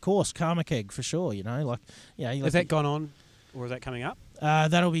 and so, of course, Karma Keg for sure, Has that gone on, or is that coming up?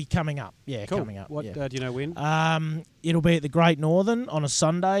 That'll be coming up, cool. Coming up. What do you know when? It'll be at the Great Northern on a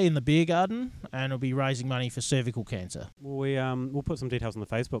Sunday in the beer garden, and it'll be raising money for cervical cancer. We'll put some details on the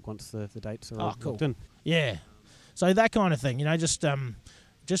Facebook once the dates are cool. locked in. Yeah. So that kind of thing,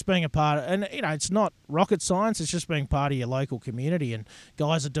 just being a part of, and it's not rocket science, it's just being part of your local community, and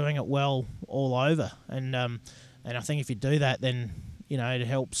guys are doing it well all over, and I think if you do that, then it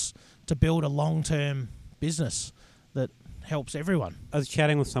helps to build a long-term business that helps everyone. I was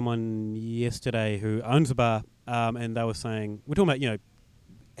chatting with someone yesterday who owns a bar, and they were saying, we're talking about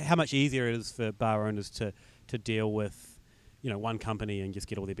how much easier it is for bar owners to deal with one company and just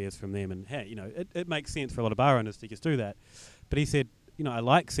get all their beers from them, and hey, it makes sense for a lot of bar owners to just do that. But he said, I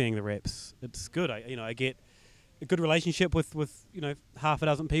like seeing the reps. It's good. I get a good relationship with half a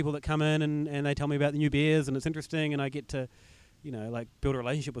dozen people that come in and they tell me about the new beers, and it's interesting, and I get to build a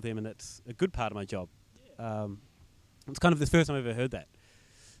relationship with them, and it's a good part of my job. It's kind of the first time I've ever heard that.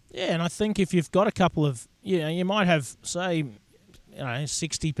 Yeah, and I think if you've got a couple of, you might have, say,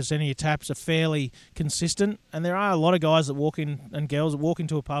 60% of your taps are fairly consistent, and there are a lot of guys that walk in and girls that walk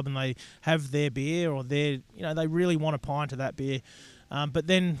into a pub and they have their beer, or they really want a pint of that beer. But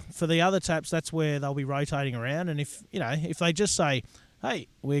then for the other taps, that's where they'll be rotating around. And if they just say, hey,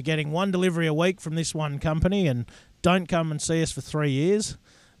 we're getting one delivery a week from this one company and don't come and see us for 3 years,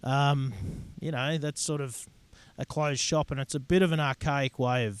 that's sort of a closed shop, and it's a bit of an archaic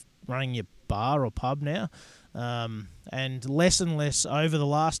way of running your bar or pub now. And less over the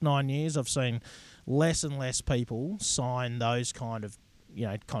last 9 years, I've seen less and less people sign those kind of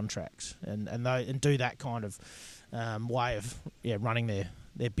contracts and do that kind of way of running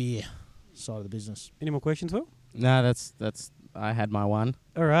their beer side of the business. Any more questions, Will? No, that's I had my one.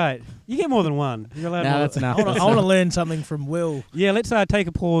 All right, you get more than one. You're allowed more. That's enough. I want to learn something from Will. Yeah, let's take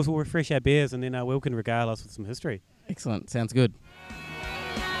a pause. We'll refresh our beers, and then Will can regale us with some history. Excellent. Sounds good.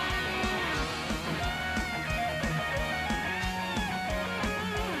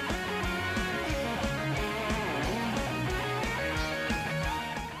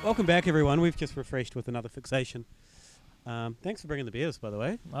 Welcome back, everyone. We've just refreshed with another fixation. Thanks for bringing the beers, by the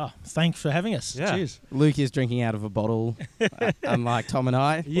way. Oh, thanks for having us. Yeah. Cheers. Luke is drinking out of a bottle, unlike Tom and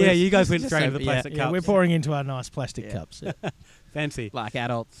I. Yeah, you guys went straight into the plastic Yeah, cups. we're pouring into our nice plastic cups. Yeah. Fancy. Like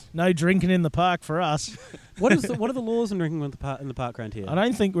adults. No drinking in the park for us. What are the laws in drinking in the park around here? I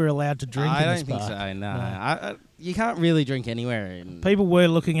don't think we're allowed to drink in this park. I don't think so, no. You can't really drink anywhere. People were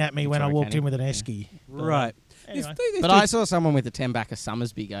looking at me when I Victoria walked County. in with an esky. Right. Anyway. But I saw someone with a 10-back of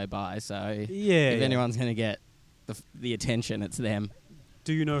Summersby go by, so if anyone's going to get the attention, it's them.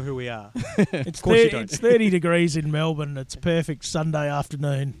 Do you know who we are? It's 30 degrees in Melbourne. It's perfect Sunday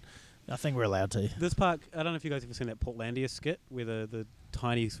afternoon. I think we're allowed to. This park, I don't know if you guys have ever seen that Portlandia skit where the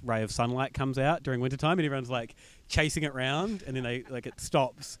tiny ray of sunlight comes out during wintertime and everyone's like chasing it round, and then it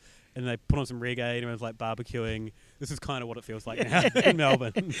stops and they put on some reggae and everyone's like barbecuing. This is kind of what it feels like now in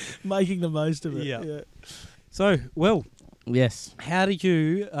Melbourne. Making the most of it. Yeah. So, Will. Yes. How did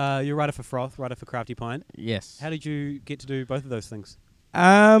you, you're writer for Froth, writer for Crafty Pint. Yes. How did you get to do both of those things?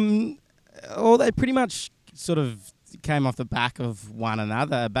 They pretty much sort of came off the back of one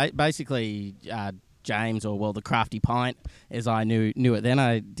another. Basically, James, the Crafty Pint, as I knew it then,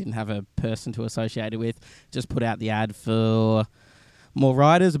 I didn't have a person to associate it with, just put out the ad for more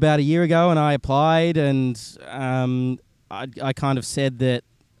writers about a year ago, and I applied, and I kind of said that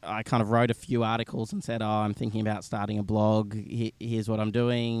I kind of wrote a few articles and said, I'm thinking about starting a blog. Here's what I'm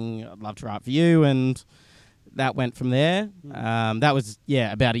doing. I'd love to write for you. And that went from there. That was,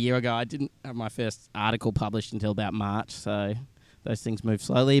 about a year ago. I didn't have my first article published until about March, so those things moved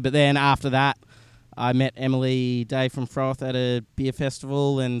slowly. But then after that, I met Emily Day from Froth at a beer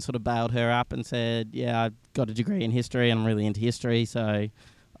festival and sort of bailed her up and said, I've got a degree in history and I'm really into history, so I'd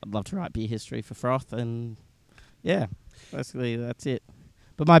love to write beer history for Froth. And, basically that's it.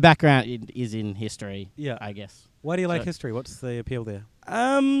 But my background is in history, Yeah. I guess. Why do you like So- history? What's the appeal there?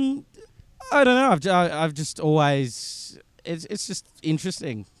 I don't know. I've just always it's just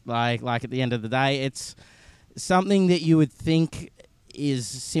interesting. Like at the end of the day, it's something that you would think is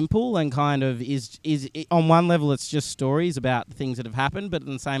simple and kind of is on one level it's just stories about things that have happened, but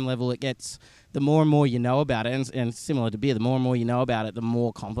on the same level it gets, the more and more you know about it, and similar to beer, the more and more you know about it, the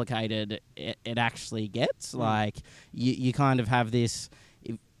more complicated it actually gets. Like you kind of have this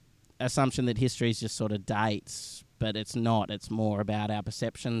assumption that history is just sort of dates, but it's not. It's more about our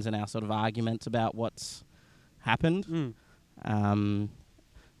perceptions and our sort of arguments about what's happened.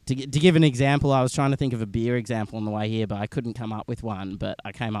 To give an example, I was trying to think of a beer example on the way here, but I couldn't come up with one. But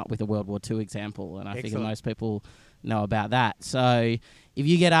I came up with a World War II example, and I figure most people know about that. So if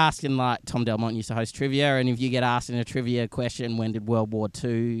you get asked in, like, Tom Delmont used to host trivia, and if you get asked in a trivia question, when did World War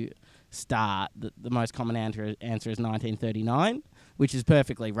II start, the most common answer is 1939, which is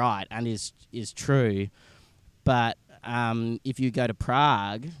perfectly right and is true. But if you go to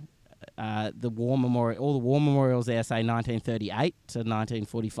Prague, the war memorial, all the war memorials there say 1938 to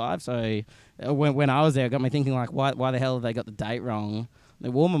 1945. So when I was there, it got me thinking, like, why the hell have they got the date wrong?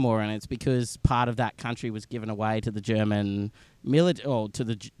 The war memorial, and it's because part of that country was given away to the German military, or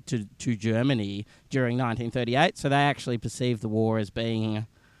to Germany during 1938. So they actually perceived the war as being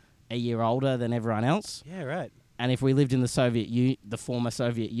a year older than everyone else. Yeah, right. And if we lived in the former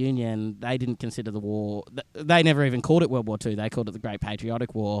Soviet Union, they didn't consider the war. They never even called it World War II. They called it the Great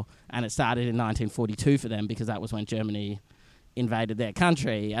Patriotic War, and it started in 1942 for them because that was when Germany invaded their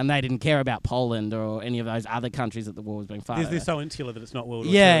country, and they didn't care about Poland or any of those other countries that the war was being fought. They're so insular that it's not World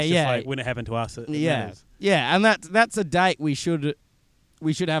War Yeah, II. It's yeah. just like when it happened to us, it matters. Yeah, and that's a date we should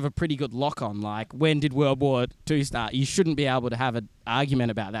have a pretty good lock on. Like, when did World War II start? You shouldn't be able to have an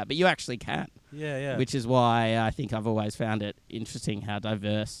argument about that, but you actually can. Yeah, yeah. Which is why I think I've always found it interesting how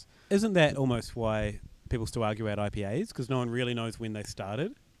diverse. Isn't that almost why people still argue about IPAs? Because no one really knows when they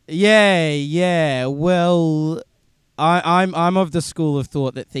started? Yeah. Well, I'm of the school of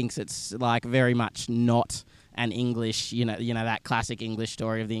thought that thinks it's, like, very much not an English, you know that classic English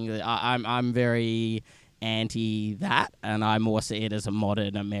story of the English. I'm very anti that, and I more see it as a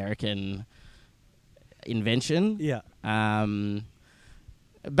modern American invention. Yeah.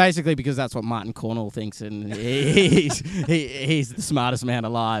 Basically because that's what Martin Cornwell thinks, and he's the smartest man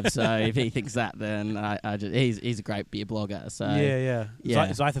alive. So if he thinks that, then he's a great beer blogger. So Yeah.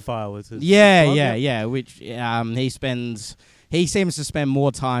 Zythophile was his blog, yeah. Which he seems to spend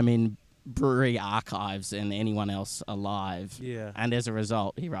more time in brewery archives than anyone else alive. Yeah. And as a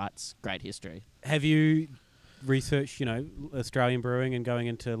result, he writes great history. Have you researched, Australian brewing and going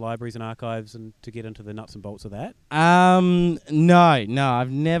into libraries and archives and to get into the nuts and bolts of that? No, I've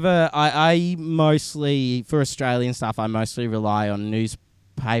never. I mostly, for Australian stuff, I mostly rely on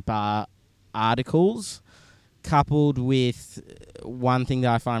newspaper articles, coupled with one thing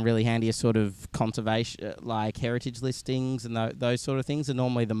that I find really handy is sort of conservation, like heritage listings and those sort of things are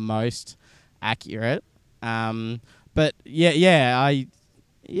normally the most accurate. But I'm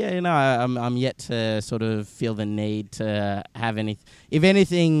yet to sort of feel the need to have any. If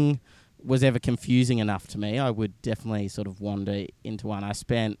anything was ever confusing enough to me, I would definitely sort of wander into one.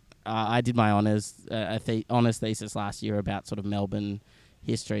 I did my honours thesis last year about sort of Melbourne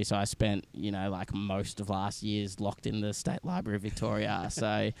history, so I spent like most of last year's locked in the State Library of Victoria.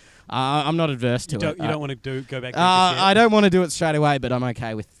 So I'm not adverse to it. You don't want to go back. I don't want to do it straight away, but I'm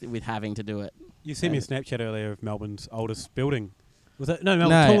okay with having to do it. You sent me a Snapchat earlier of Melbourne's oldest building. Was that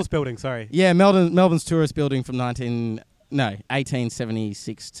Melbourne's tallest building? Sorry. Yeah, Melbourne's tourist building from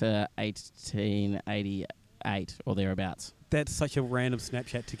 1876 to 1888 or thereabouts. That's such a random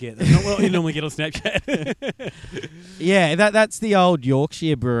Snapchat to get. That's not what you normally get on Snapchat. Yeah, that's the old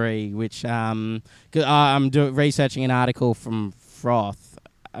Yorkshire brewery, which I'm researching an article from Froth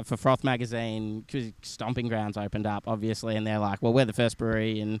for Froth magazine, because Stomping Grounds opened up, obviously, and they're like, well, we're the first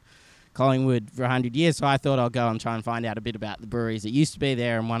brewery in Collingwood for 100 years, so I thought I'll go and try and find out a bit about the breweries that used to be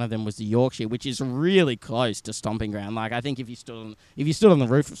there, and one of them was the Yorkshire, which is really close to Stomping Ground. Like, I think if you stood on the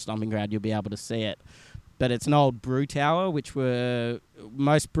roof of Stomping Ground, you'll be able to see it. But it's an old brew tower, which were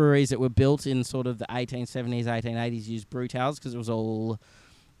most breweries that were built in sort of the 1870s, 1880s used brew towers because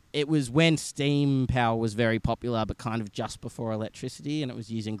it was when steam power was very popular, but kind of just before electricity, and it was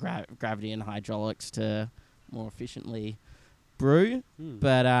using gravity and hydraulics to more efficiently brew.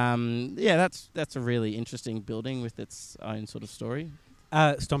 But that's a really interesting building with its own sort of story.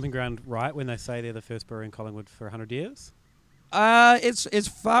 Stomping Ground, right, when they say they're the first brewery in Collingwood for 100 years? It's as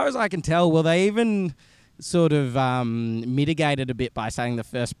far as I can tell. Well, they sort of mitigated a bit by saying the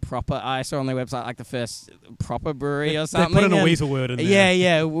first proper. I saw on their website like the first proper brewery or something. They put in a and- weasel word in there.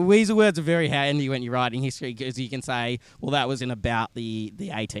 Yeah. Weasel words are very handy when you're writing history because you can say, well, that was in about the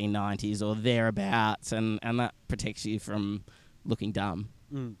 1890s or thereabouts, and that protects you from looking dumb,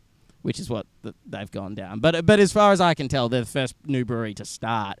 which is what they've gone down. But as far as I can tell, they're the first new brewery to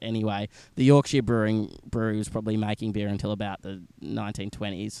start anyway. The Yorkshire Brewery was probably making beer until about the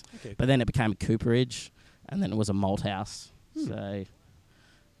 1920s. Okay. But then it became a cooperage, and then it was a malt house. So,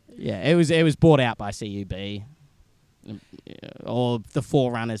 yeah, it was bought out by CUB, or the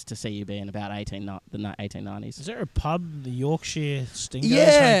forerunners to CUB in about the 1890s. Is there a pub, the Yorkshire Stingers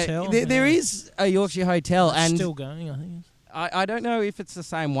Yeah, Hotel? there is a Yorkshire hotel, It's and still going, I think. I don't know if it's the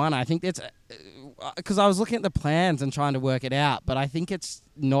same one. I think it's because I was looking at the plans and trying to work it out, but I think it's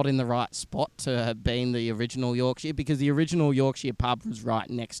not in the right spot to have been the original Yorkshire, because the original Yorkshire pub was right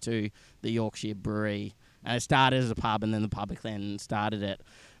next to the Yorkshire Brewery, and it started as a pub, and then the public then started it.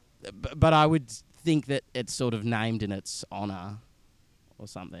 But I would think that it's sort of named in its honour or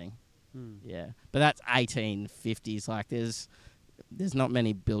something. Yeah, but that's 1850s. Like there's not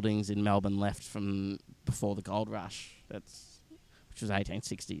many buildings in Melbourne left from before the gold rush. Which was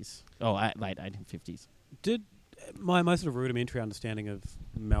 1860s. Oh, late 1850s. Did my sort of rudimentary understanding of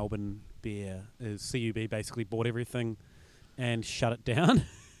Melbourne beer is CUB basically bought everything and shut it down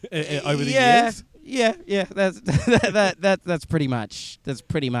over the years? Yeah. That's pretty much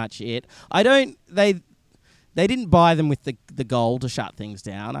it. They didn't buy them with the goal to shut things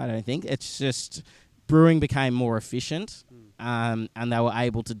down. I don't think it's just brewing became more efficient. And they were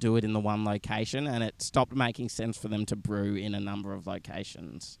able to do it in the one location, and it stopped making sense for them to brew in a number of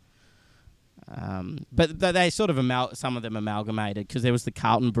locations. But they sort of some of them amalgamated, because there was the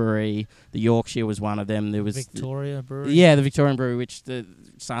Carlton Brewery, the Yorkshire was one of them. There was Victoria Brewery. Yeah, the Victorian Brewery, which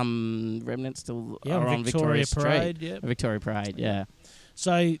some remnants still are on Victoria Victoria Parade, Street. yeah. Victoria Parade, yeah.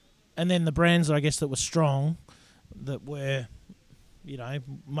 So, and then the brands, I guess, that were strong, that were,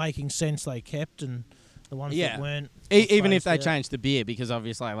 making sense, they kept, and the ones that weren't. Even if they phased out. changed the beer, because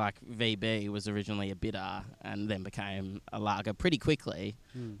obviously, like, VB was originally a bitter and then became a lager pretty quickly,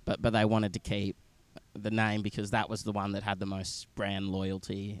 but they wanted to keep the name because that was the one that had the most brand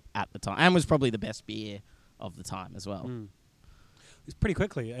loyalty at the time, and was probably the best beer of the time as well. It's pretty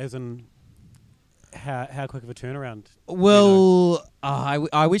quickly, as in how quick of a turnaround. Well,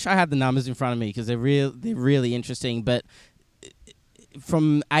 I wish I had the numbers in front of me, because they're really interesting, but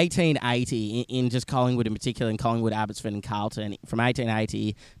from 1880 in just Collingwood in particular, in Collingwood, Abbotsford and Carlton, from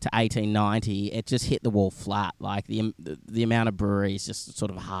 1880 to 1890, it just hit the wall flat. Like the amount of breweries just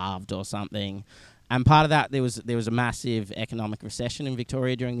sort of halved or something. And part of that, there was a massive economic recession in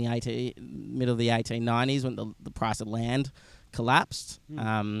Victoria during the middle of the 1890s, when the price of land collapsed.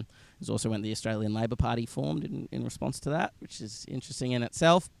 It was also when the Australian Labor Party formed in response to that, which is interesting in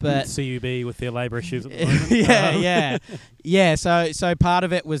itself. But CUB with their labour issues at the moment. yeah. So part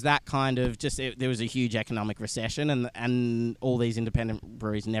of it was that kind of there was a huge economic recession, and all these independent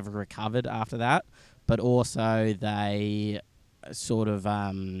breweries never recovered after that. But also they sort of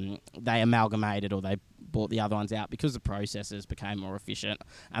they amalgamated, or they bought the other ones out because the processes became more efficient.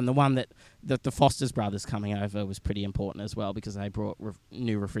 And the one that the Foster's brothers coming over was pretty important as well, because they brought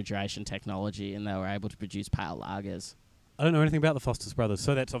new refrigeration technology, and they were able to produce pale lagers. I don't know anything about the Foster's brothers,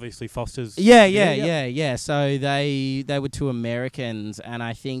 so that's obviously Foster's. Yeah. So they were two Americans, and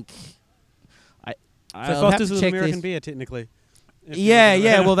I think So Foster's is an American beer, technically.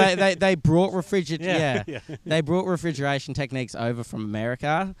 Yeah. Well, they brought they brought refrigeration techniques over from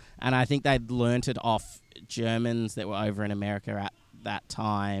America, and I think they'd learnt it off Germans that were over in America at that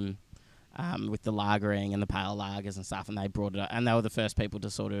time, with the lagering and the pale lagers and stuff, and they brought it up, and they were the first people to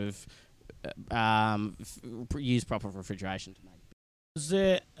sort of use proper refrigeration to make beer. Was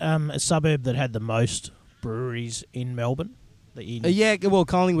there a suburb that had the most breweries in Melbourne? Well,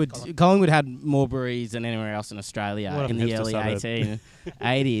 Collingwood had more breweries than anywhere else in Australia in the early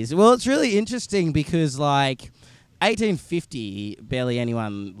 1880s. Well, it's really interesting because, like, 1850, barely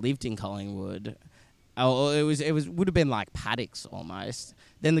anyone lived in Collingwood. Oh, it would have been like paddocks almost.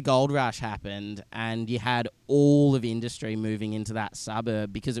 Then the gold rush happened, and you had all of industry moving into that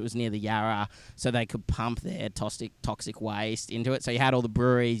suburb because it was near the Yarra, so they could pump their toxic waste into it. So you had all the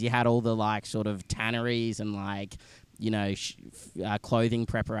breweries, you had all the, like, sort of tanneries and, like, clothing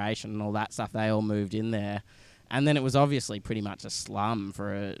preparation and all that stuff. They all moved in there. And then it was obviously pretty much a slum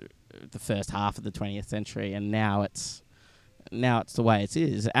for the first half of the 20th century, and now it's the way it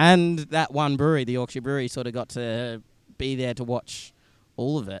is. And that one brewery, the Yorkshire Brewery, sort of got to be there to watch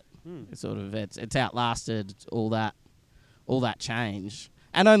all of it. It's outlasted all that change.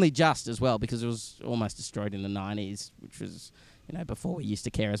 and only just as well, because it was almost destroyed in the 90s, which was, before we used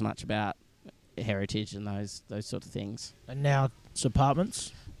to care as much about heritage and those sort of things. And now it's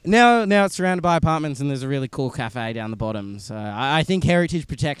apartments. Now it's surrounded by apartments, and there's a really cool cafe down the bottom. So I think heritage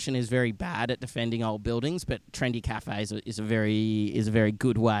protection is very bad at defending old buildings, but trendy cafes is a very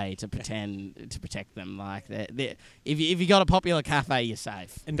good way to protect them. Like if you got a popular cafe, you're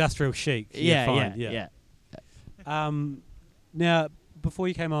safe. Industrial chic. Yeah. Now, before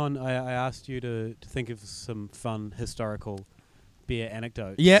you came on, I asked you to think of some fun historical beer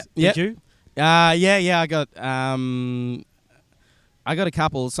anecdotes. Yeah. Did you? I got a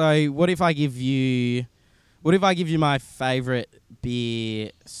couple. So what if I give you my favourite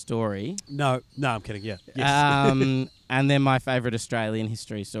beer story? No, I'm kidding. Yeah. Yes. And then my favourite Australian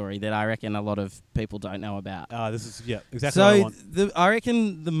history story that I reckon a lot of people don't know about. This is exactly what I want. I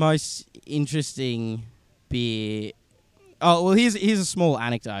reckon the most interesting beer. Oh well, here's a small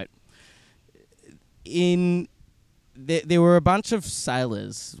anecdote. There were a bunch of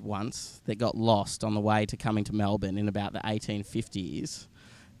sailors once that got lost on the way to coming to Melbourne in about the 1850s.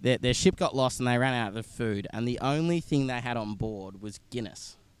 Their ship got lost and they ran out of food, and the only thing they had on board was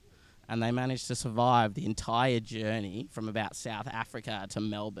Guinness. And they managed to survive the entire journey from about South Africa to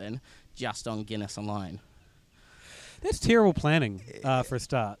Melbourne just on Guinness alone. That's terrible planning for a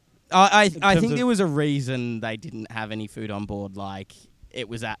start. I think there was a reason they didn't have any food on board. Like, it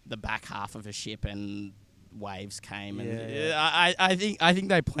was at the back half of a ship and waves came. And I think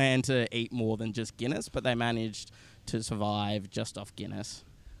they planned to eat more than just Guinness, but they managed to survive just off Guinness.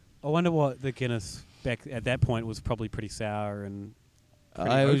 I wonder what the Guinness back at that point was. Probably pretty sour and it was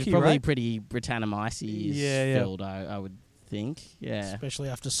oaky, probably right? pretty Britannomyces filled, I would think. Yeah. Especially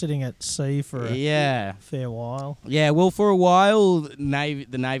after sitting at sea for a fair while. Yeah, well, for a while,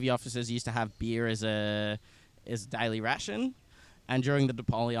 the Navy officers used to have beer as a daily ration, and during the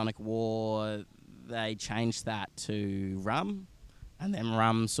Napoleonic War, they changed that to rum, and then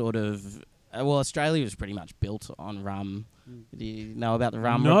rum sort of... Australia was pretty much built on rum. Do you know about the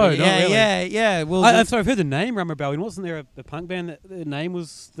rum? No, not really. Yeah. Well, I've heard the name Rum Rebellion. Wasn't there a punk band that the name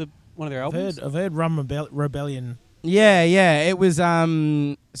was one of their albums? I've heard Rum Rebellion. Yeah. It was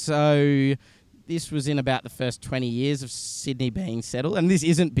so this was in about the first 20 years of Sydney being settled, and this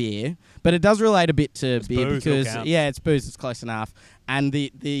isn't beer, but it does relate a bit to beer booze, because it's booze. It's close enough. And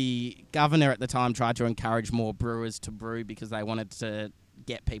the governor at the time tried to encourage more brewers to brew because they wanted to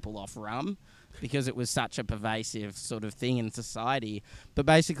get people off rum, because it was such a pervasive sort of thing in society. But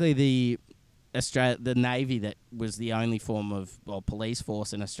basically the Navy, that was the only form of police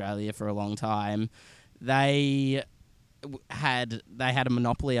force in Australia for a long time, they had a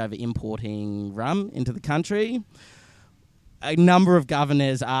monopoly over importing rum into the country. A number of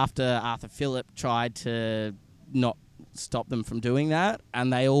governors after Arthur Phillip tried to not stop them from doing that,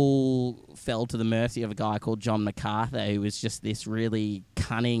 and they all fell to the mercy of a guy called John MacArthur, who was just this really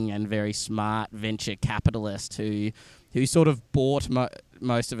cunning and very smart venture capitalist who sort of bought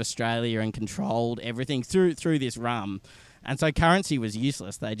most of Australia and controlled everything through this rum. And so currency was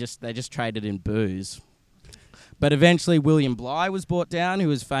useless. They just traded in booze. But eventually William Bligh was brought down, who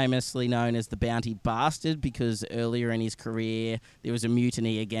was famously known as the Bounty Bastard, because earlier in his career there was a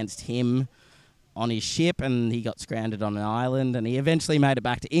mutiny against him on his ship, and he got stranded on an island, and he eventually made it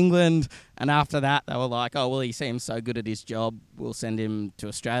back to England. And after that, they were like, oh, well, he seems so good at his job, we'll send him to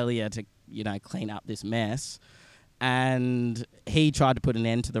Australia to, clean up this mess. And he tried to put an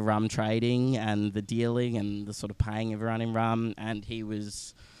end to the rum trading and the dealing and the sort of paying everyone in rum, and he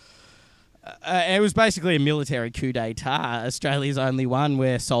was... it was basically a military coup d'etat, Australia's only one,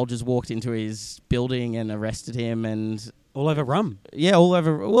 where soldiers walked into his building and arrested him, and... All over rum? Yeah, all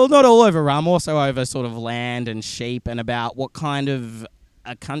over... Well, not all over rum, also over sort of land and sheep and about what kind of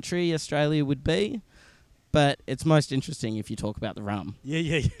a country Australia would be. But it's most interesting if you talk about the rum.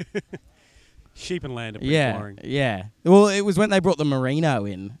 Yeah. Sheep and land are pretty boring. Yeah. Well, it was when they brought the merino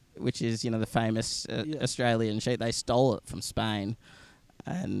in, which is, the famous Australian sheep. They stole it from Spain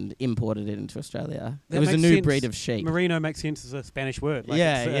and imported it into Australia. It was a new breed of sheep. Merino makes sense as a Spanish word.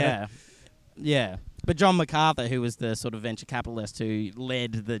 Yeah. But John MacArthur, who was the sort of venture capitalist who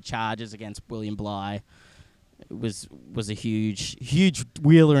led the charges against William Bligh, was a huge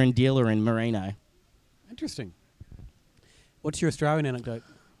wheeler and dealer in merino. Interesting. What's your Australian anecdote?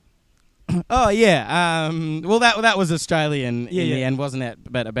 Oh yeah. Well, that was Australian in the end, wasn't it?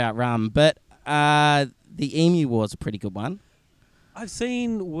 But about rum. But the Emu War's a pretty good one. I've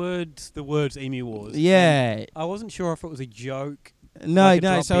seen the words Emu Wars. Yeah. I wasn't sure if it was a joke. No.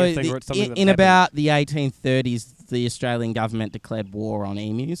 So in about the 1830s, the Australian government declared war on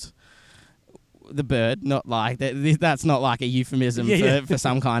emus. the bird, not like that's not like a euphemism for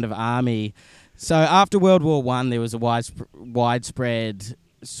some kind of army. So after World War I, there was a widespread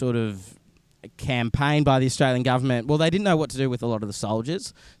sort of campaign by the Australian government. Well, they didn't know what to do with a lot of the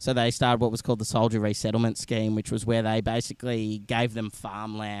soldiers, so they started what was called the Soldier Resettlement Scheme, which was where they basically gave them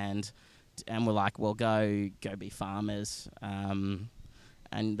farmland and were like, well, go be farmers, and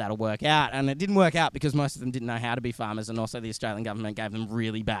that'll work out. And it didn't work out because most of them didn't know how to be farmers, and also the Australian government gave them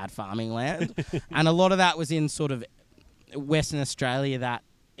really bad farming land. And a lot of that was in sort of Western Australia, that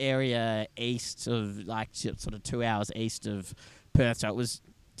area east of, like, sort of 2 hours east of Perth. So it was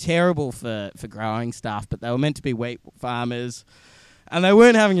terrible for growing stuff, but they were meant to be wheat farmers. And they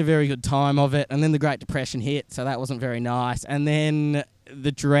weren't having a very good time of it. And then the Great Depression hit, so that wasn't very nice. And then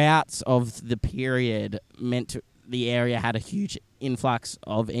the droughts of the period meant the area had a huge influx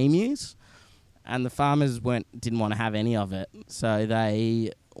of emus. And the farmers didn't want to have any of it. So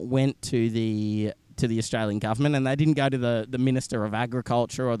they went to the Australian government, and they didn't go to the Minister of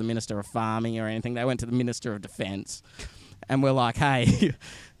Agriculture or the Minister of Farming or anything. They went to the Minister of Defence. And we're like, hey,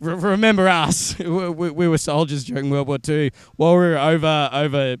 remember us? We were soldiers during World War II. While we were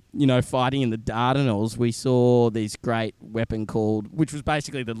over, fighting in the Dardanelles, we saw this great weapon which was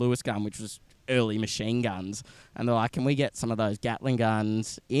basically the Lewis gun, which was early machine guns. And they're like, can we get some of those Gatling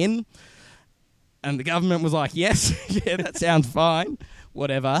guns in? And the government was like, yes, yeah, that sounds fine,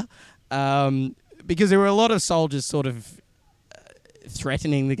 whatever. Because there were a lot of soldiers sort of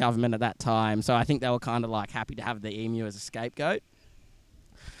threatening the government at that time, so I think they were kind of like happy to have the emu as a scapegoat.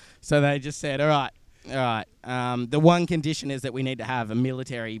 So they just said, all right, the one condition is that we need to have a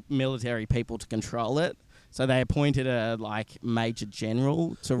military people to control it. So they appointed a major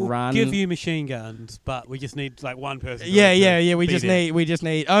general to run. Give you machine guns, but we just need like one person. We just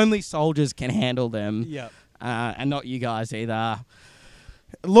need only soldiers can handle them. Yeah, and not you guys either.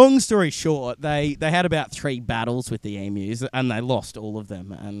 Long story short, they had about 3 battles with the emus, and they lost all of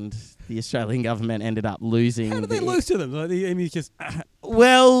them, and the Australian government ended up losing. How did they lose to them? Like, the emus just...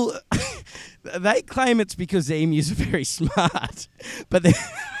 Well, they claim it's because the emus are very smart, but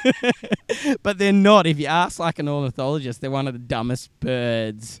they're not. If you ask like an ornithologist, they're one of the dumbest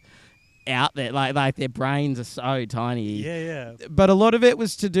birds out there. Like their brains are so tiny. Yeah. But a lot of it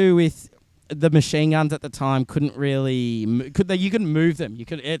was to do with the machine guns at the time couldn't really you couldn't move them.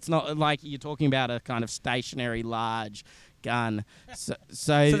 It's not like you're talking about a kind of stationary large gun. So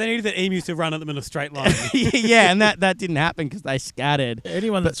they needed the emus to run at them in a straight line. Yeah, and that didn't happen because they scattered.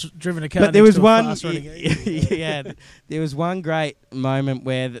 Anyone that's driven a car, but there was one. Yeah, there was one great moment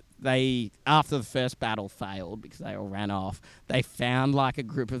where they, after the first battle failed because they all ran off, they found like a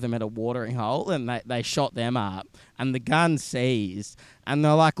group of them at a watering hole, and they shot them up, and the gun seized, and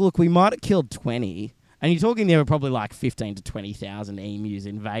they're like, "Look, we might have killed 20." And you're talking there were probably like 15 to 20,000 emus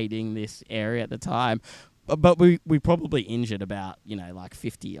invading this area at the time. But we probably injured about, like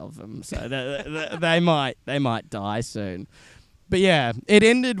 50 of them. So they might die soon. But yeah, it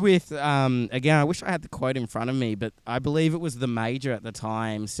ended with, again, I wish I had the quote in front of me, but I believe it was the major at the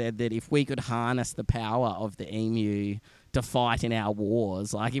time said that if we could harness the power of the emu to fight in our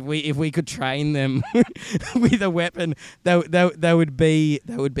wars, like if we could train them with a weapon, they would be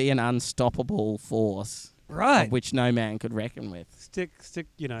an unstoppable force, right? Which no man could reckon with. Stick,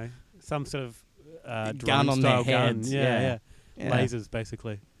 some sort of gun on their heads. Yeah. Lasers,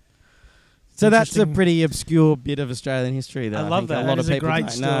 basically. So that's a pretty obscure bit of Australian history that I love that. A lot of people great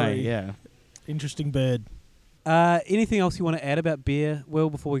don't know. story. Yeah. Interesting bird. Anything else you want to add about beer, Will,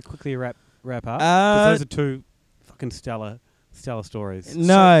 before we quickly wrap up? 'Cause those are 2 fucking stellar stories.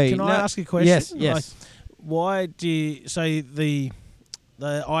 No. So can I ask a question? Yes. Like, why do you say the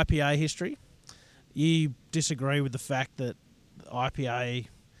IPA history? You disagree with the fact that IPA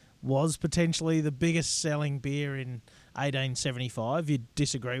was potentially the biggest selling beer in 1875. You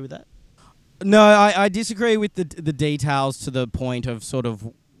disagree with that? No, I disagree with the details to the point of sort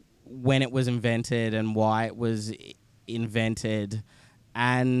of when it was invented and why it was invented,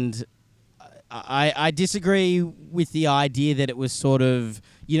 and I disagree with the idea that it was sort of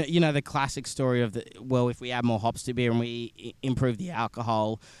the classic story of if we add more hops to beer and we improve the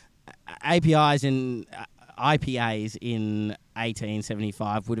alcohol. IPAs in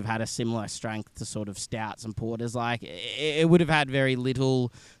 1875 would have had a similar strength to sort of stouts and porters. Like it would have had very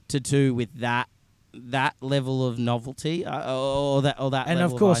little to do with that level of novelty or that. And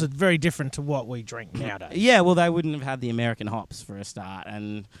of course, it's very different to what we drink nowadays. Yeah, well, they wouldn't have had the American hops for a start,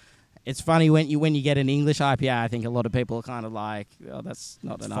 and it's funny when you get an English IPA. I think a lot of people are kind of like, "Oh, that's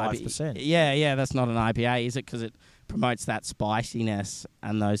not an 5%. IPA." Yeah, that's not an IPA, is it? Because it promotes that spiciness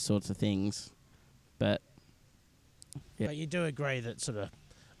and those sorts of things, but. Yeah. But you do agree that sort of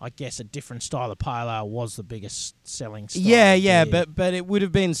I guess a different style of pale ale was the biggest selling style. Yeah, beer. but it would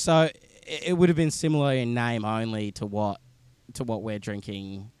have been it would have been similar in name only to what we're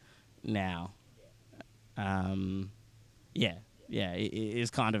drinking now. It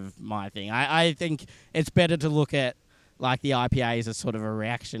is kind of my thing. I think it's better to look at like the IPA as a sort of a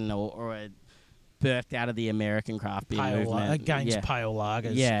reaction or a birthed out of the American craft beer movement against pale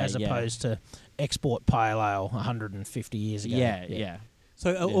lagers, as yeah. opposed to export pale ale 150 years ago. Yeah.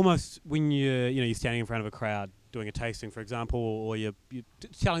 So almost when you're standing in front of a crowd doing a tasting, for example, or you're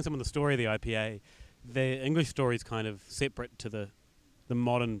telling someone the story of the IPA, the English story is kind of separate to the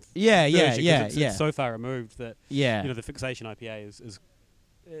modern version, 'cause it's so far removed that the fixation IPA is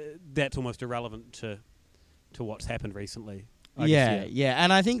that's almost irrelevant to what's happened recently.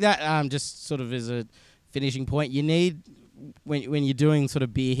 And I think that just sort of is a finishing point. You need when you're doing sort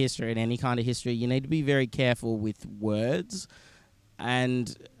of beer history and any kind of history, you need to be very careful with words.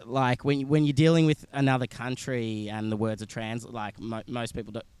 And like when you're dealing with another country and the words are most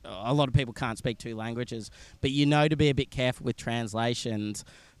people don't, a lot of people can't speak two languages, but to be a bit careful with translations.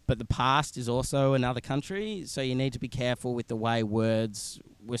 But the past is also another country, so you need to be careful with the way words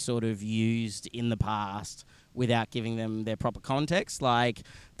were sort of used in the past without giving them their proper context. Like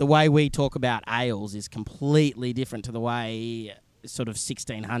the way we talk about ales is completely different to the way sort of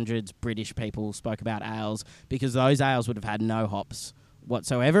 1600s British people spoke about ales, because those ales would have had no hops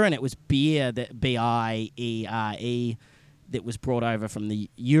whatsoever, and it was beer, that BIERE, that was brought over from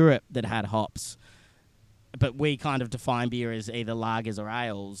the Europe that had hops. But we kind of define beer as either lagers or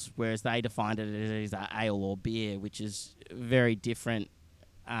ales, whereas they defined it as either ale or beer, which is very different.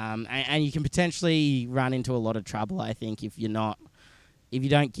 And you can potentially run into a lot of trouble, I think, if you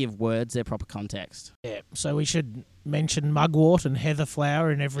don't give words their proper context. Yeah, so we should mention mugwort and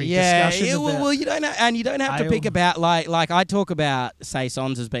heatherflower in every discussion. Yeah, well, you don't have to pick about like I talk about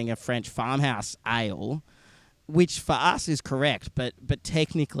saisons as being a French farmhouse ale, which for us is correct, but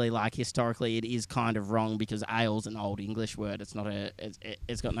technically, like historically, it is kind of wrong because ale's an old English word. It's not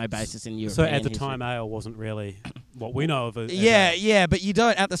it's got no basis in European So at the history. time, ale wasn't really what we know of as but you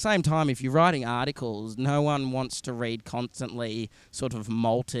don't, at the same time, if you're writing articles, no one wants to read constantly sort of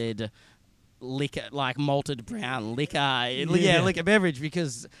malted liquor, like malted brown liquor, liquor beverage,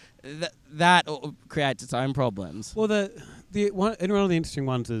 because that creates its own problems. Well, one of the interesting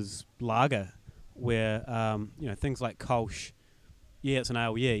ones is lager, where things like Kolsch, it's an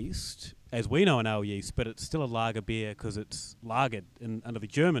ale yeast, as we know an ale yeast, but it's still a lager beer because it's lagered under the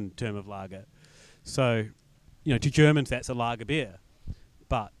German term of lager. So, to Germans that's a lager beer,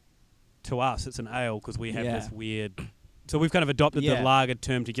 but to us it's an ale because we have this weird. So we've kind of adopted the lager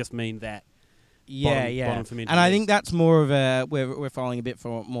term to just mean that. Bottom fermented and I yeast. think that's more of a we're following a bit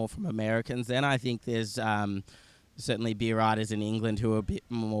more from Americans. Then I think there's certainly beer writers in England who are a bit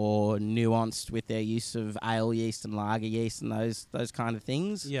more nuanced with their use of ale yeast and lager yeast and those kind of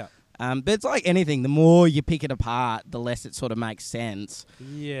things. Yeah. But it's like anything, the more you pick it apart, the less it sort of makes sense.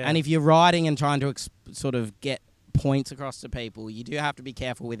 Yeah. And if you're writing and trying to sort of get points across to people, you do have to be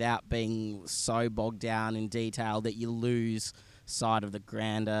careful without being so bogged down in detail that you lose sight of the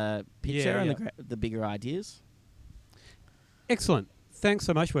grander picture and the bigger ideas. Excellent. Thanks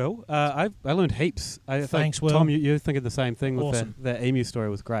so much, Will. I learned heaps. Thanks, Will. Tom, you're thinking the same thing. Awesome. With the emu story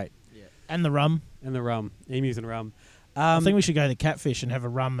was great. Yeah. And the rum. Emus and rum. I think we should go to Catfish and have a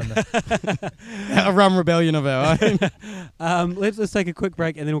rum and a rum rebellion of our own. Let's take a quick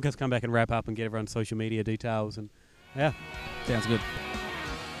break and then we'll just come back and wrap up and get everyone's social media details and sounds good.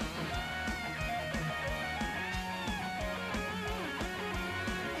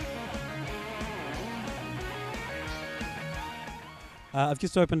 I've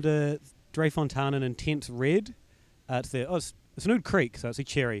just opened a Drie-Fonteinen and Intense Red. It's an Oud Creek, so it's a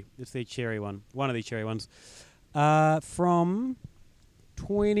cherry. It's their cherry one of the cherry ones. From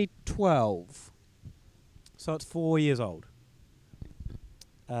 2012. So it's 4 years old.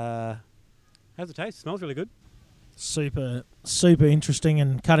 How's it taste? It smells really good. Super, super interesting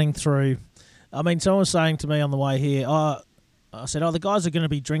and cutting through. I mean, someone was saying to me on the way here, I said, the guys are going to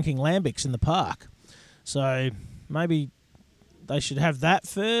be drinking lambics in the park. So maybe they should have that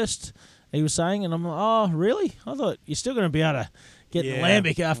first, he was saying. And I'm like, oh, really? I thought you're still going to be able to get the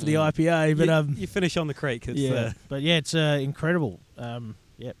lambic after the IPA. But you finish on the creek. It's, but it's incredible.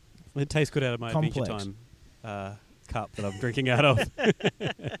 It tastes good out of my Adventure Time cup that I'm drinking out of.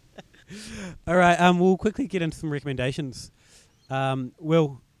 All right, we'll quickly get into some recommendations.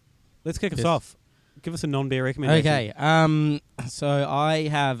 Will, let's kick us off. Give us a non-beer recommendation. Okay, so I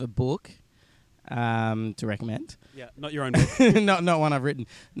have a book to recommend. Yeah, not your own book. not one I've written.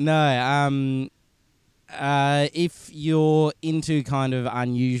 No, If you're into kind of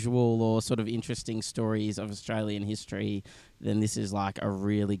unusual or sort of interesting stories of Australian history, then this is like a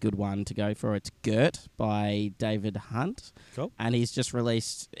really good one to go for. It's Gert by David Hunt. Cool. And he's just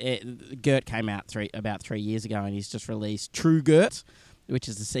released... Gert came out about 3 years ago, and he's just released True Gert, which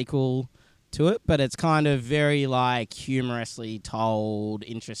is the sequel to it. But it's kind of very like humorously told,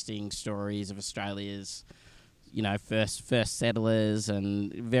 interesting stories of Australia's, you know, first settlers,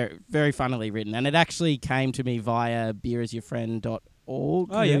 and very, very funnily written. And it actually came to me via beerasyourfriend.org.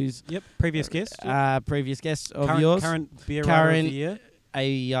 Oh, yep. Previous guest. Previous guest of yours. Current beer writer of the year.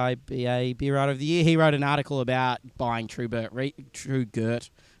 AIBA Beer Writer of the Year. He wrote an article about buying True Gert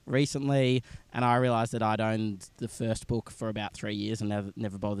recently, and I realised that I'd owned the first book for about 3 years and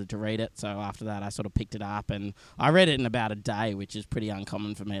never bothered to read it. So after that, I sort of picked it up, and I read it in about a day, which is pretty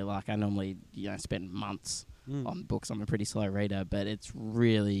uncommon for me. Like, I normally, spend months on books. I'm a pretty slow reader, but it's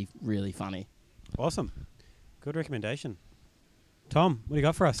really, really funny. Awesome. Good recommendation. Tom, what do you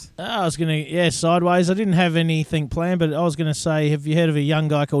got for us? I was going to, sideways. I didn't have anything planned, but I was going to say, have you heard of a young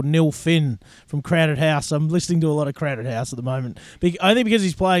guy called Neil Finn from Crowded House? I'm listening to a lot of Crowded House at the moment. Only because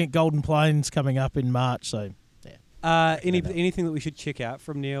he's playing at Golden Plains coming up in March, so, yeah. Anything that we should check out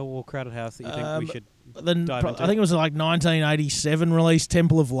from Neil or Crowded House that you think we should dive into? I think it was like 1987 release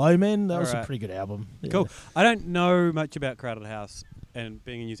Temple of Low Men. That was a pretty good album. Yeah. Cool. I don't know much about Crowded House, and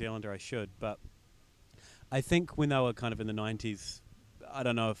being a New Zealander, I should, but I think when they were kind of in the 90s, I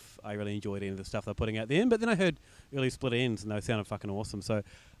don't know if I really enjoyed any of the stuff they're putting out then, but then I heard early Split Ends and they sounded fucking awesome. So I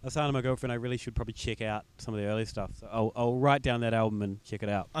was saying to my girlfriend I really should probably check out some of the early stuff. So I'll write down that album and check it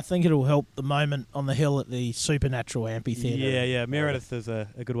out. I think it'll help the moment on the hill at the Supernatural Amphitheatre. Yeah. Meredith is a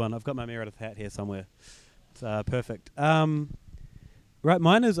good one. I've got my Meredith hat here somewhere. It's perfect. Right,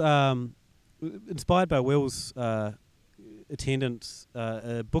 mine is inspired by Will's attendance,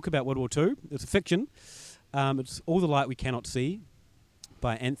 a book about World War II. It's a fiction. It's All the Light We Cannot See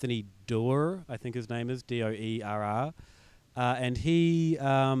by Anthony Doerr, I think his name is, Doerr. And he,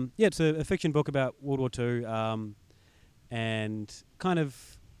 it's a fiction book about World War II, and kind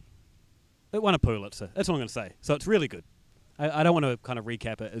of, it won a Pulitzer. That's what I'm going to say. So it's really good. I don't want to kind of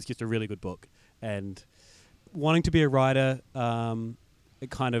recap it. It's just a really good book. And wanting to be a writer, it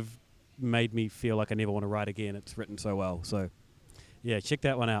kind of made me feel like I never want to write again. It's written so well. So, yeah, check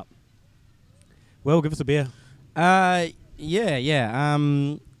that one out. Well, give us a beer.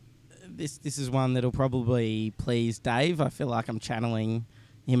 This is one that'll probably please Dave. I feel like I'm channeling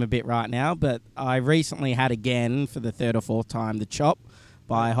him a bit right now, but I recently had again for the third or fourth time the Chop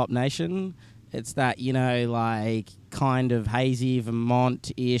by Hop Nation. It's that, like kind of hazy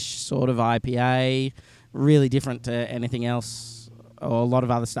Vermont-ish sort of IPA, really different to anything else or a lot of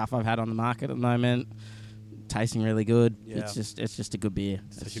other stuff I've had on the market at the moment. Tasting really good. Yeah. It's just a good beer.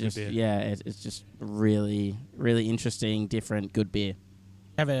 It's a good beer. Yeah, it's just really, really interesting, different, good beer.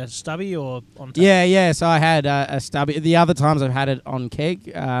 Have a stubby or on tap? Yeah. So I had a stubby. The other times I've had it on keg,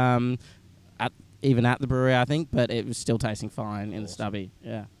 even at the brewery, I think, but it was still tasting fine in the stubby.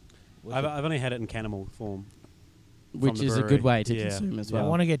 Yeah, I've only had it in Cannibal form, which is a good way to consume as well. I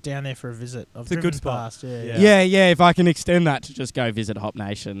want to get down there for a visit. It's a good spot. Past, yeah. If I can extend that to just go visit Hop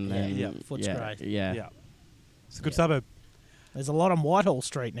Nation, then Foot's great. Yeah. It's a good suburb. There's a lot on Whitehall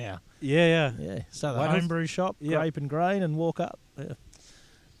Street now. Yeah. So the Whitehall's homebrew shop, Grape and Grain, and walk up.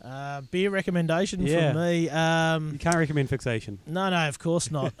 Yeah. Beer recommendation from me. You can't recommend Fixation. No, of course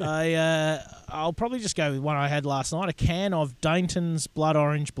not. I'll probably just go with one I had last night, a can of Dainton's Blood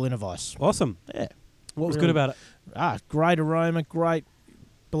Orange Berliner Weiss. Awesome. Yeah. What was good about it? Great aroma, great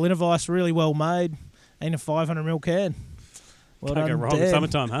Berliner Weiss, really well made, in a 500ml can. Well Can't done, go wrong in Dan.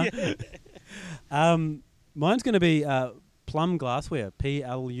 summertime, huh? Mine's going to be Plum Glassware,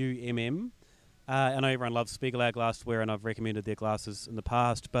 Plumm. I know everyone loves Spiegelau glassware, and I've recommended their glasses in the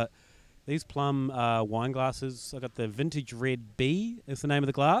past, but these Plum wine glasses, I got the Vintage Red B is the name of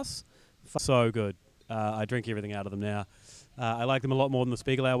the glass. So good. I drink everything out of them now. I like them a lot more than the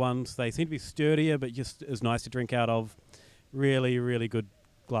Spiegelau ones. They seem to be sturdier, but just as nice to drink out of. Really, really good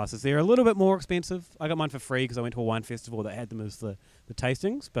glasses. They're a little bit more expensive. I got mine for free because I went to a wine festival that had them as the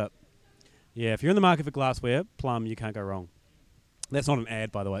tastings, but yeah, if you're in the market for glassware, Plum, you can't go wrong. That's not an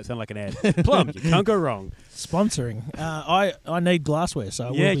ad, by the way. It sounded like an ad. Plum, you can't go wrong. Sponsoring. I need glassware,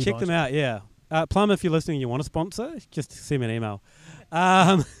 so yeah, check them out. Yeah, Plum, if you're listening and you want to sponsor, just send me an email.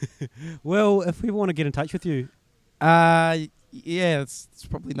 Well, if people want to get in touch with you, it's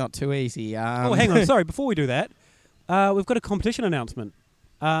probably not too easy. hang on. Sorry, before we do that, we've got a competition announcement.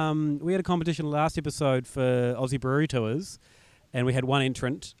 We had a competition last episode for Aussie Brewery Tours, and we had one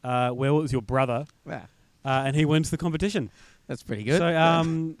entrant. Will, it was your brother, and he wins the competition. That's pretty good. So,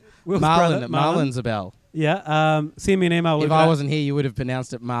 Will's Marlon brother, Marlon's a bell. Yeah. Send me an email. If I wasn't here, you would have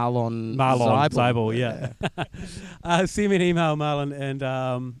pronounced it Marlon Zybal, yeah. Send me an email, Marlon, and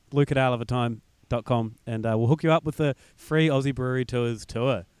Luke at ourloveoftime.com, and we'll hook you up with the free Aussie Brewery Tours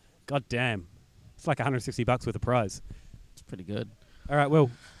tour. God damn. It's like $160 worth of prize. It's pretty good. All right, Will.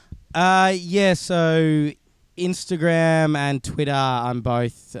 So Instagram and Twitter, I'm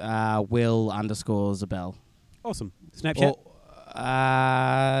both Will_Zabel. Awesome. Snapchat?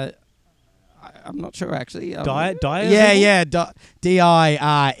 I'm not sure, actually. Dire? Yeah.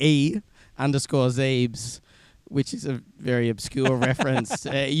 DIRE_Zeebs, which is a very obscure reference.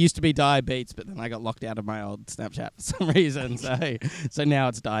 It used to be Diabetes, but then I got locked out of my old Snapchat for some reason. So now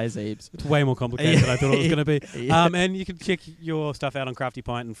it's Zeebs. It's way more complicated than I thought it was going to be. Yeah. And you can check your stuff out on Crafty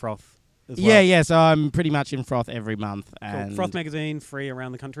Pint and Froth as well. Yeah. So I'm pretty much in Froth every month. Cool. And Froth magazine, free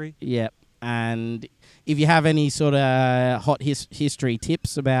around the country. Yep. And if you have any sort of hot history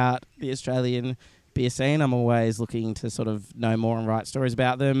tips about the Australian beer scene, I'm always looking to sort of know more and write stories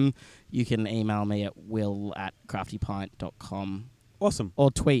about them. You can email me at will@craftypint.com. Awesome.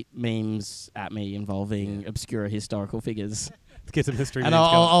 Or tweet memes at me involving obscure historical figures. Let's get some history. And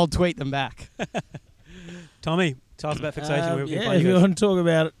I'll tweet them back. Tommy, tell us about fixation. Where we can Yeah, find if you you guys. want to talk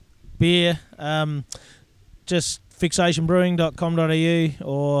about beer, just fixationbrewing.com.au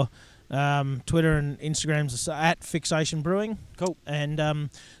or Twitter and Instagram's at Fixation Brewing. Cool. And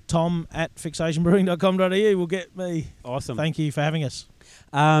Tom at fixationbrewing.com.au will get me. Awesome. Thank you for having us.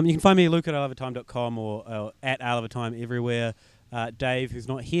 You can find me at Luke at ourloveoftime.com or at ourloveoftime everywhere. Dave, who's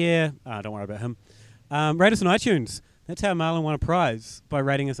not here, don't worry about him. Rate us on iTunes. That's how Marlon won a prize, by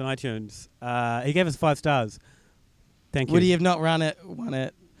rating us on iTunes. He gave us 5 stars. Thank you. Would he have not won it?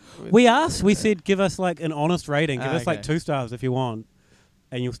 We asked. We said give us like an honest rating. Give us like okay. 2 stars if you want,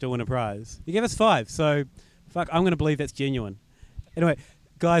 and you'll still win a prize. You gave us 5, so fuck, I'm going to believe that's genuine. Anyway,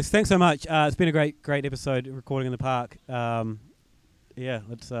 guys, thanks so much. It's been a great episode recording in the park.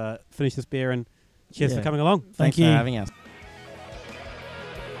 Let's finish this beer and cheers for coming along. Thank Thanks you. for having us.